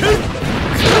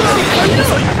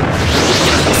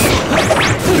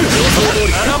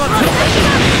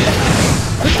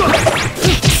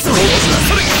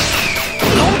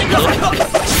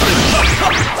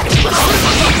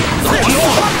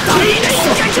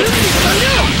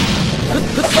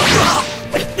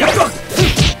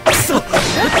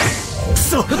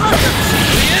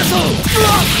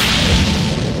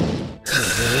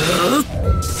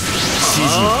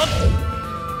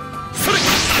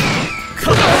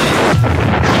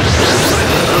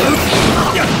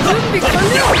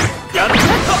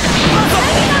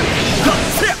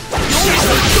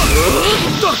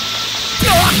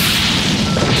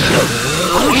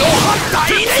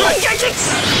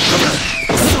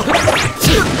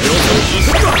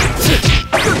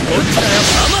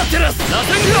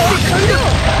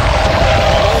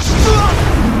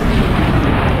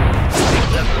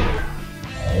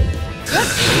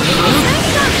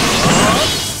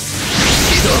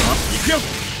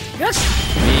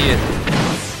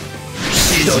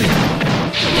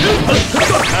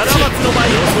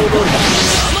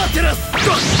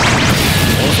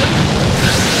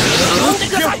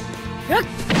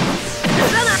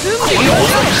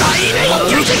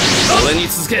俺に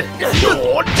続け。俺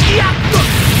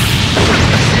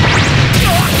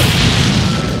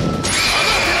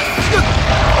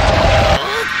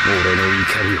の怒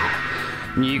りを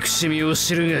憎しみを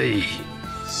知るがいい。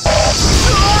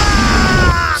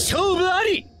勝負あ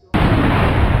り。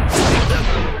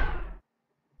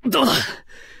どうだ。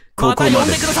また呼んで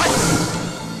ください。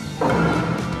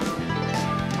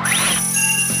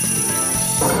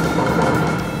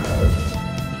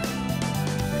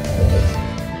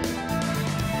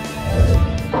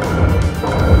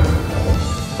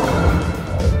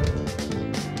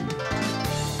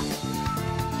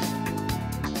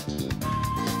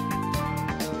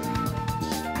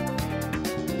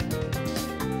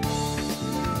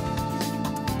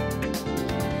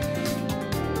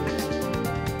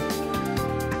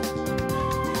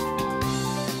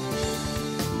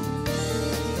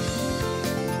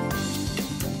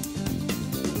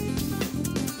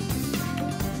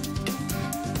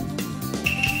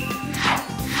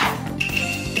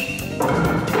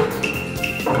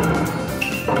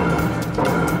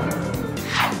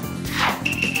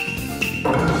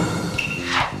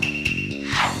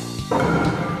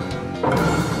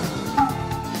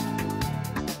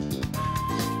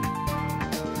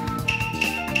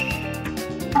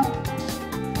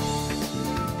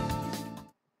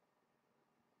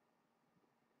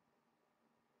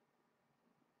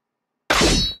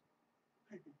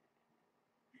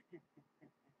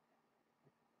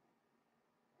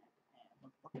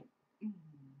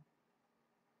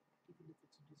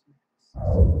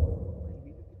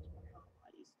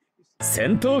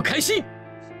戦闘開始。遅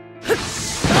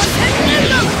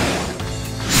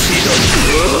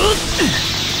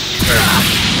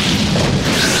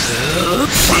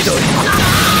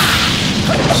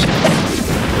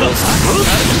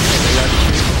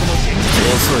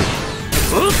い。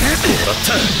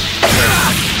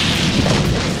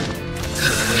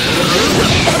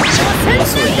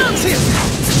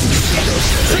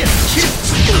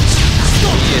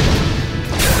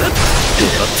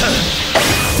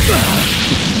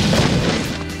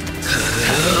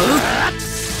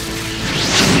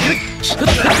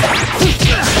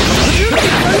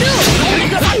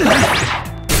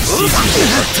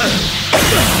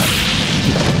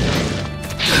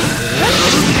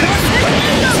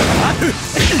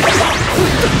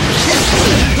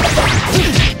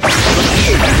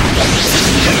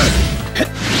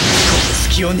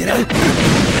隙を狙う。こ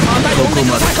こ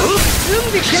まで。準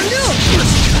備完了。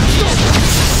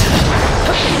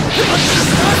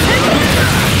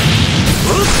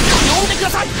呼んでくだ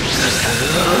さい。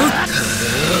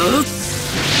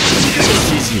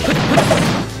指示を。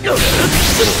も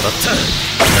らった。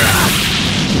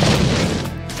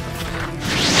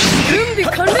準備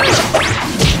完了。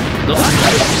こ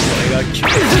れが急。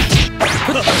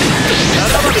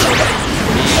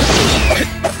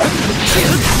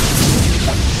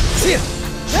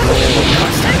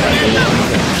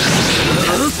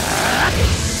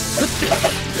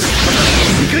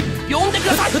呼んでくだ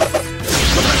さい。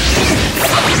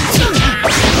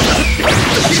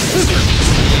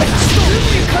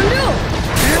完了。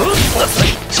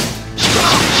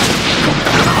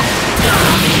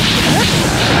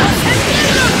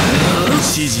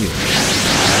指示を。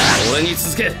俺に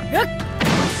続け。じゃ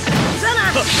あ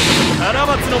な。カラ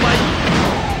バツの前に。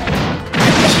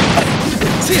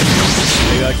こ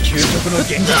れが究極の現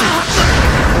実。こ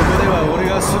こでは俺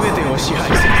が全てを支配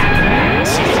す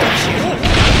る。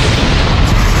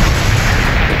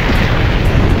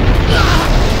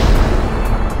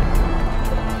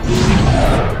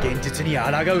現実に抗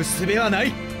う術はない。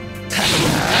準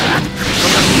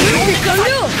備完了。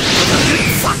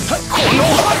この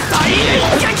大連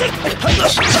撃。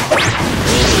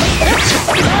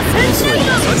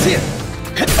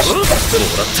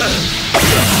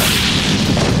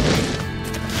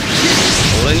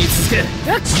俺に続け。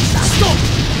ラスト。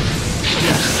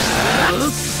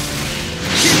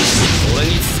俺に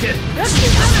続け。ラスト。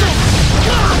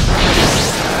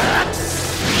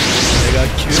これが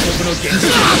究極の現実。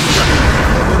こ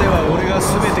こでは俺が全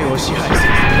てを支配す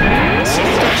る。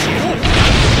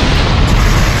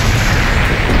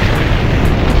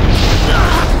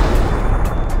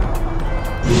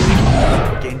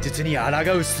現実に抗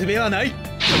う術はない。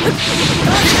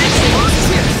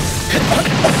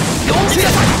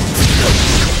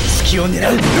隙を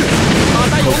狙う。こ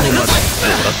こまで。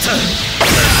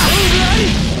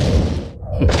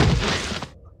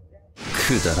く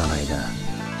だらないな。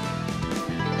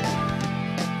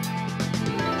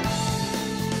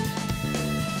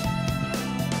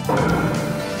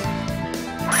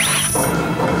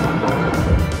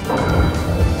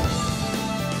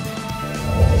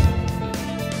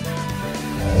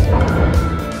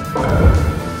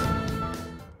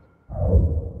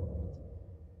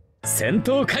戦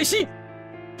闘開始。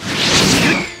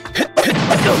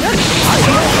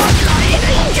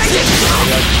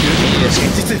現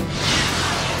実。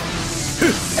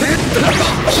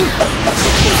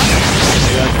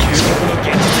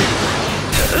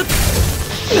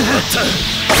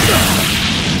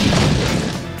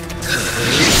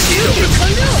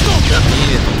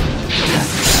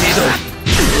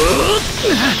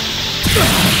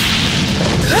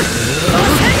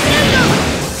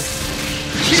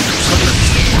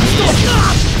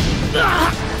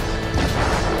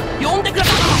呼んでくださ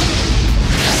い。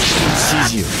指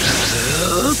示を。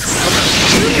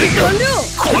完了。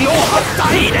この大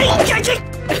連撃。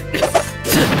こ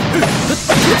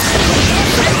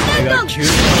れが究極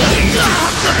の現実。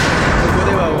ここで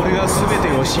は俺が全て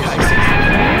を支配する。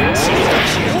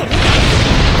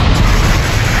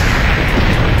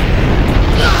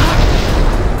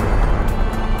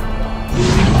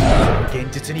現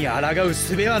実に抗う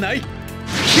術はない。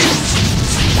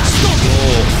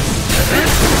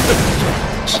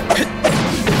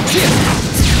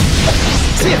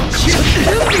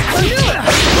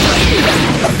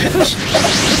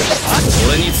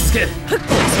俺に続け。遅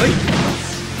い。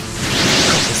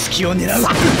隙を狙う。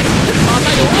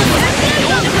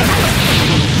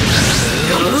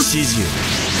指示を。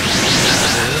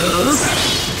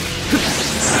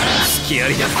隙あり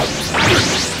だ。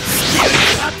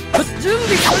準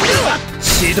備完了。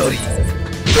千鳥。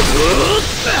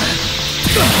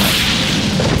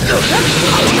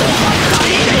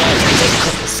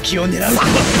隙を狙う。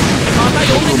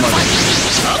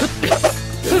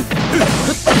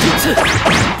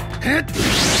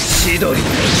千鳥。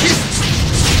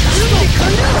準備完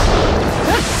了。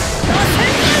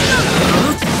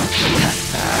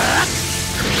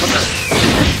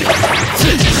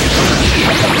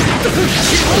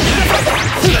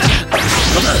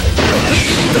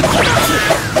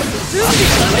準備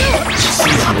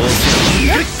完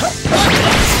了。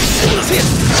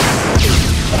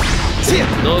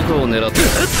どこを狙っても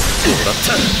らっ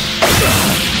た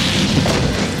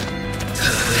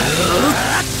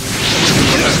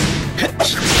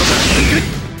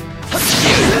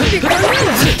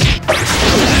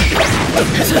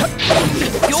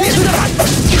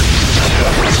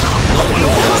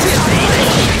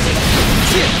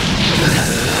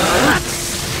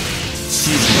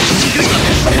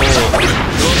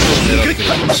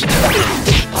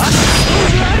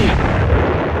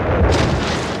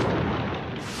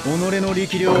己の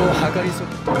力量を測りそ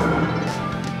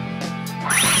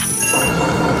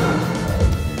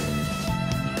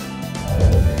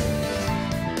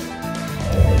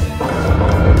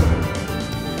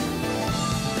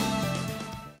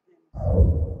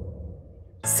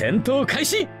戦闘開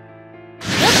始。こ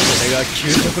れが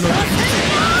究極の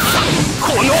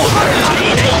この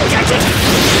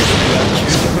究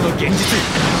極の現実。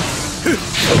こ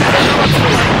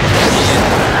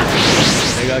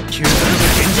れが究極の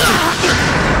現実。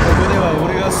ここでは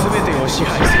俺が全てを支配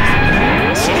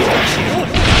する。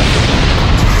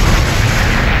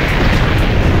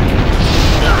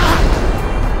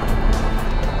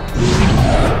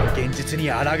現実に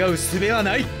抗う術は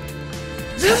ない。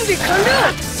準備完了。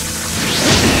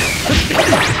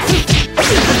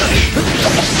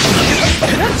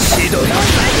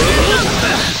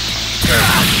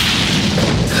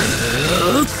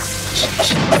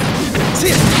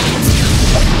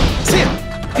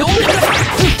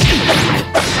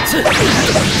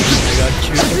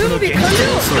準備完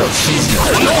了。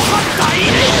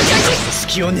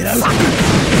隙を狙う。また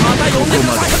呼んでくだ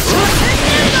さい。こ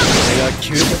れが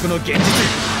究極の現実。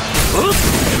こ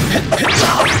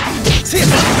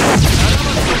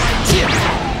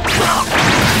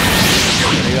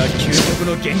れが究極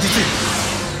の現実。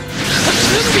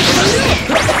準備完了。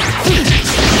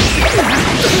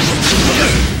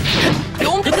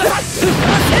呼んでください。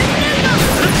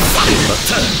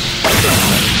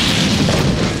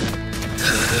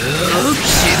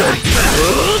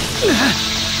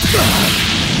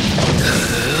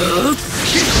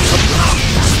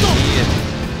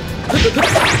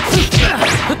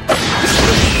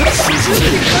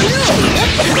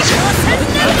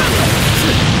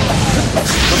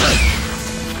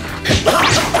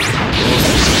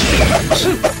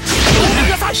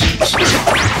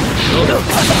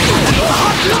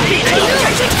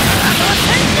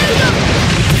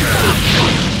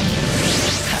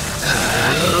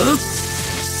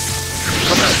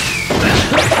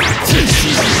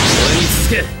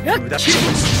準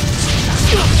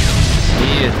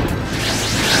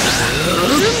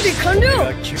備完了。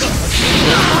こ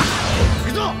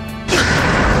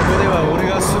こでは俺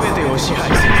が全てを支配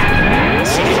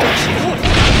する。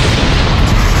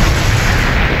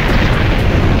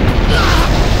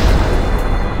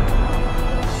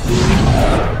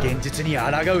現実に抗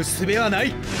う術はな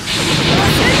い。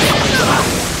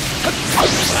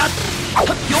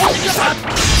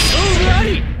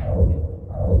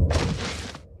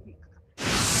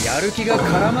やる気が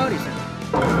空回りじゃん。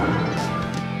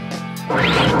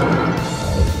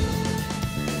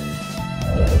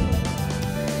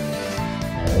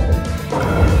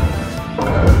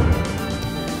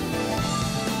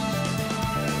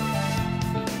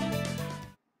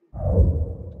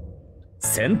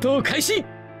戦闘開始。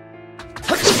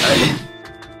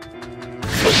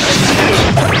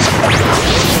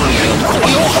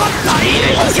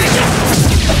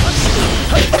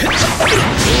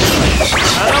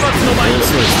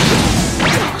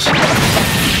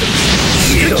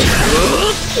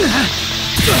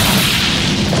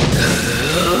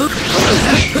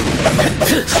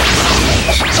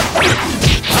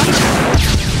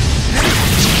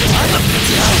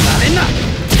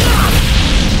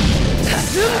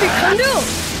準備完了。こ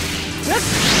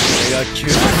れが究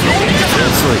極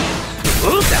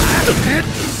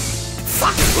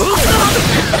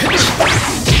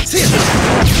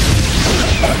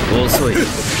の遅い。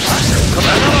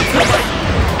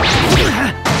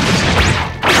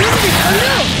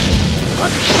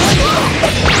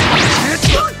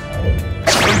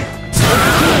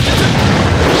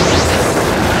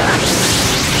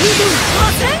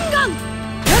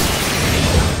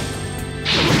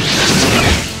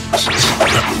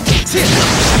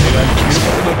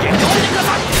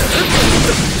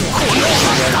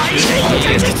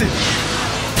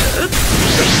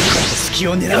隙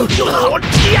を狙う。ここで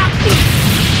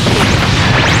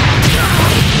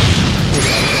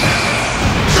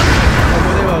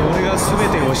は俺が全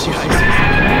てを支配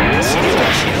する。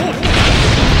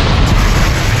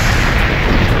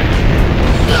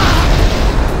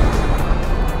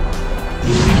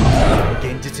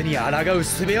現抗う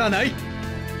術はない。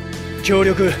協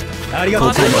力ありがとう。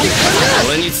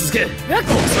俺に続け。遅い。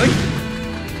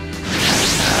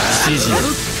指示。こ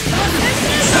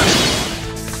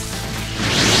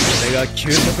れが究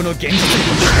極の現実。こ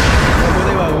こ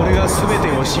では俺が全て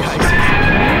を支配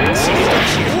する。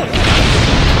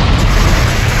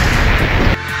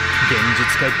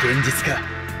現実か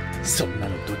そんな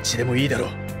のどっちでもいいだろう。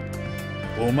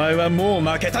お前はもう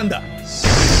負けたんだ。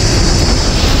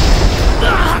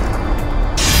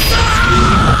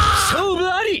勝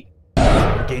負あり。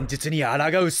現実に抗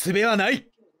う術はない。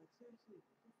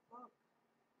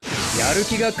やる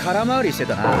気が空回りして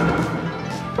たな。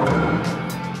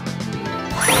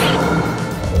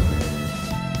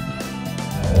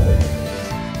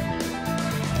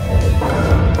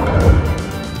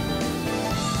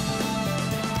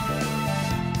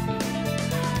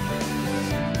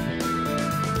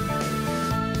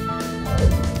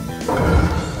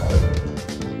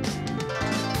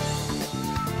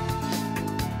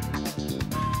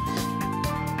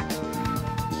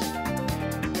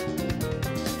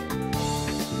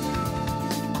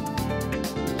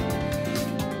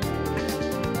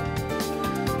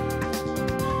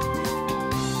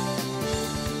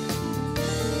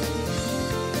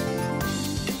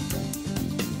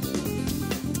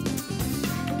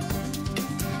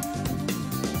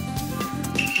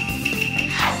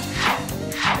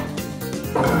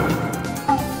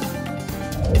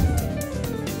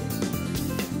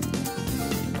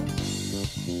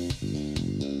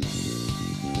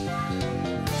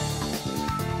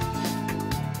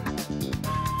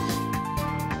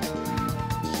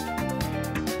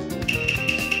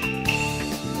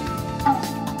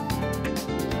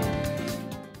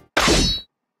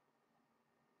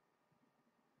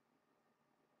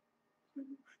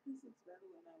This is better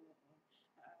than I want.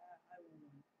 Damn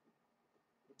it.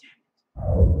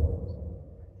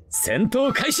 戦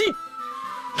闘開始。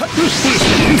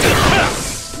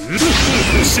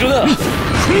後ろだ。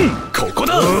ここ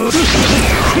だ。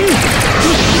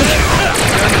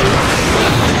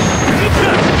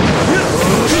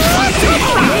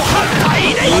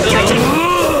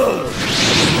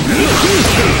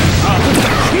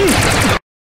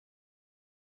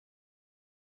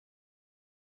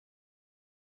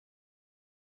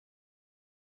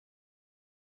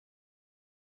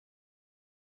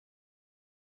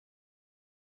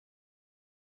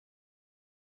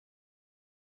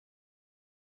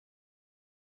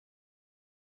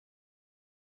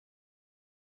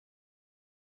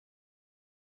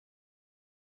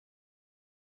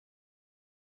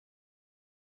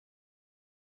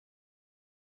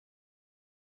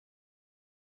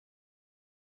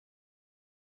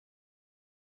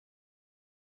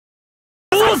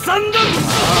三段。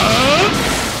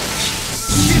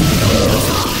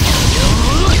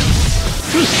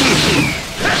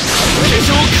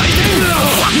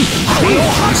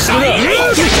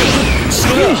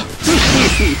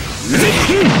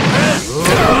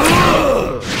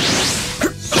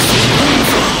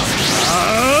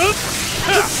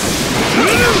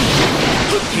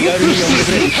気軽に呼んで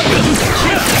くれ。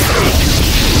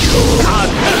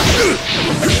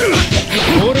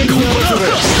俺にやらせろ。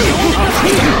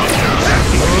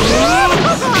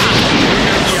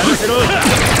やらせろ。や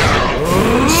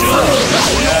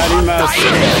ります。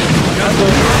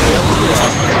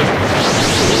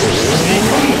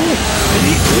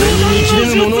俺に生きれ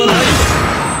るものはない。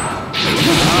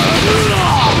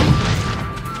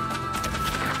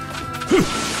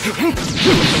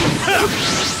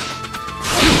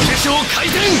化粧回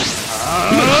転。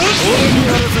俺にや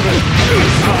らせろ。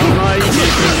甘いです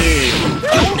ね。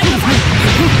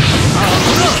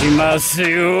行きますよ。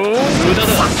無駄だ。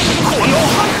この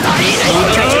大連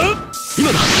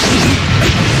今だ。勝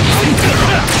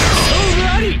負あ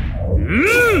り。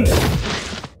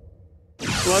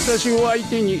私を相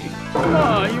手に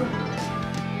まあよ。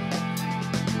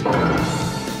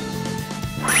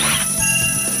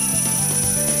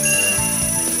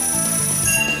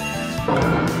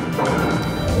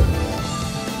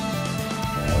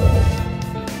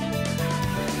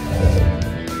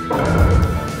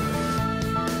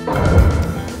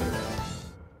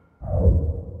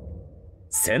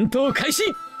戦闘開始。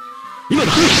今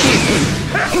だ。こ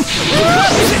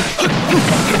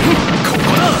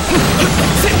こだ。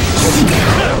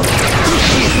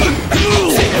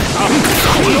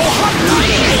この大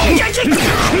撃。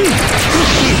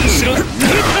後ろだ。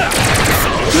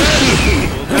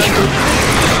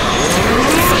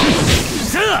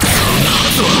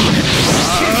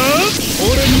俺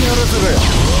にやらせろよ。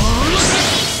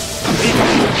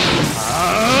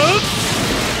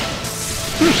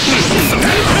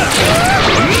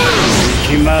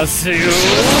行きまますよ。小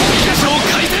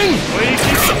回転。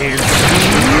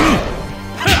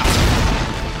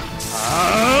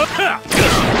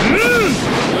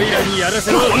おいらにやら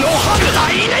せろ。この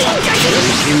ハイレイン行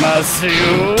きますよ。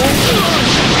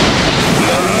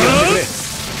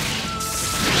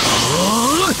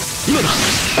今だ。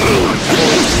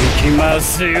行きま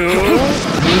すよ。無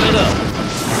駄だ。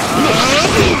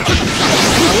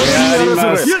やり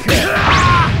ますか。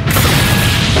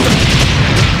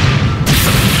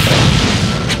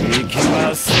行き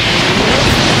ますよ。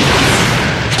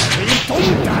日本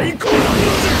大混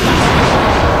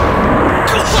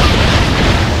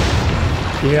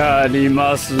乱。やり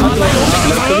ますぞ。俺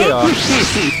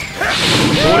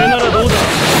ならどうだ。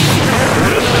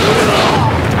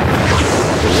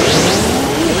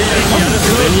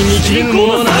俺に見切れぬもの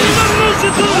はない。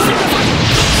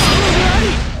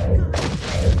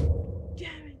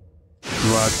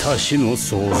私の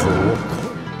想像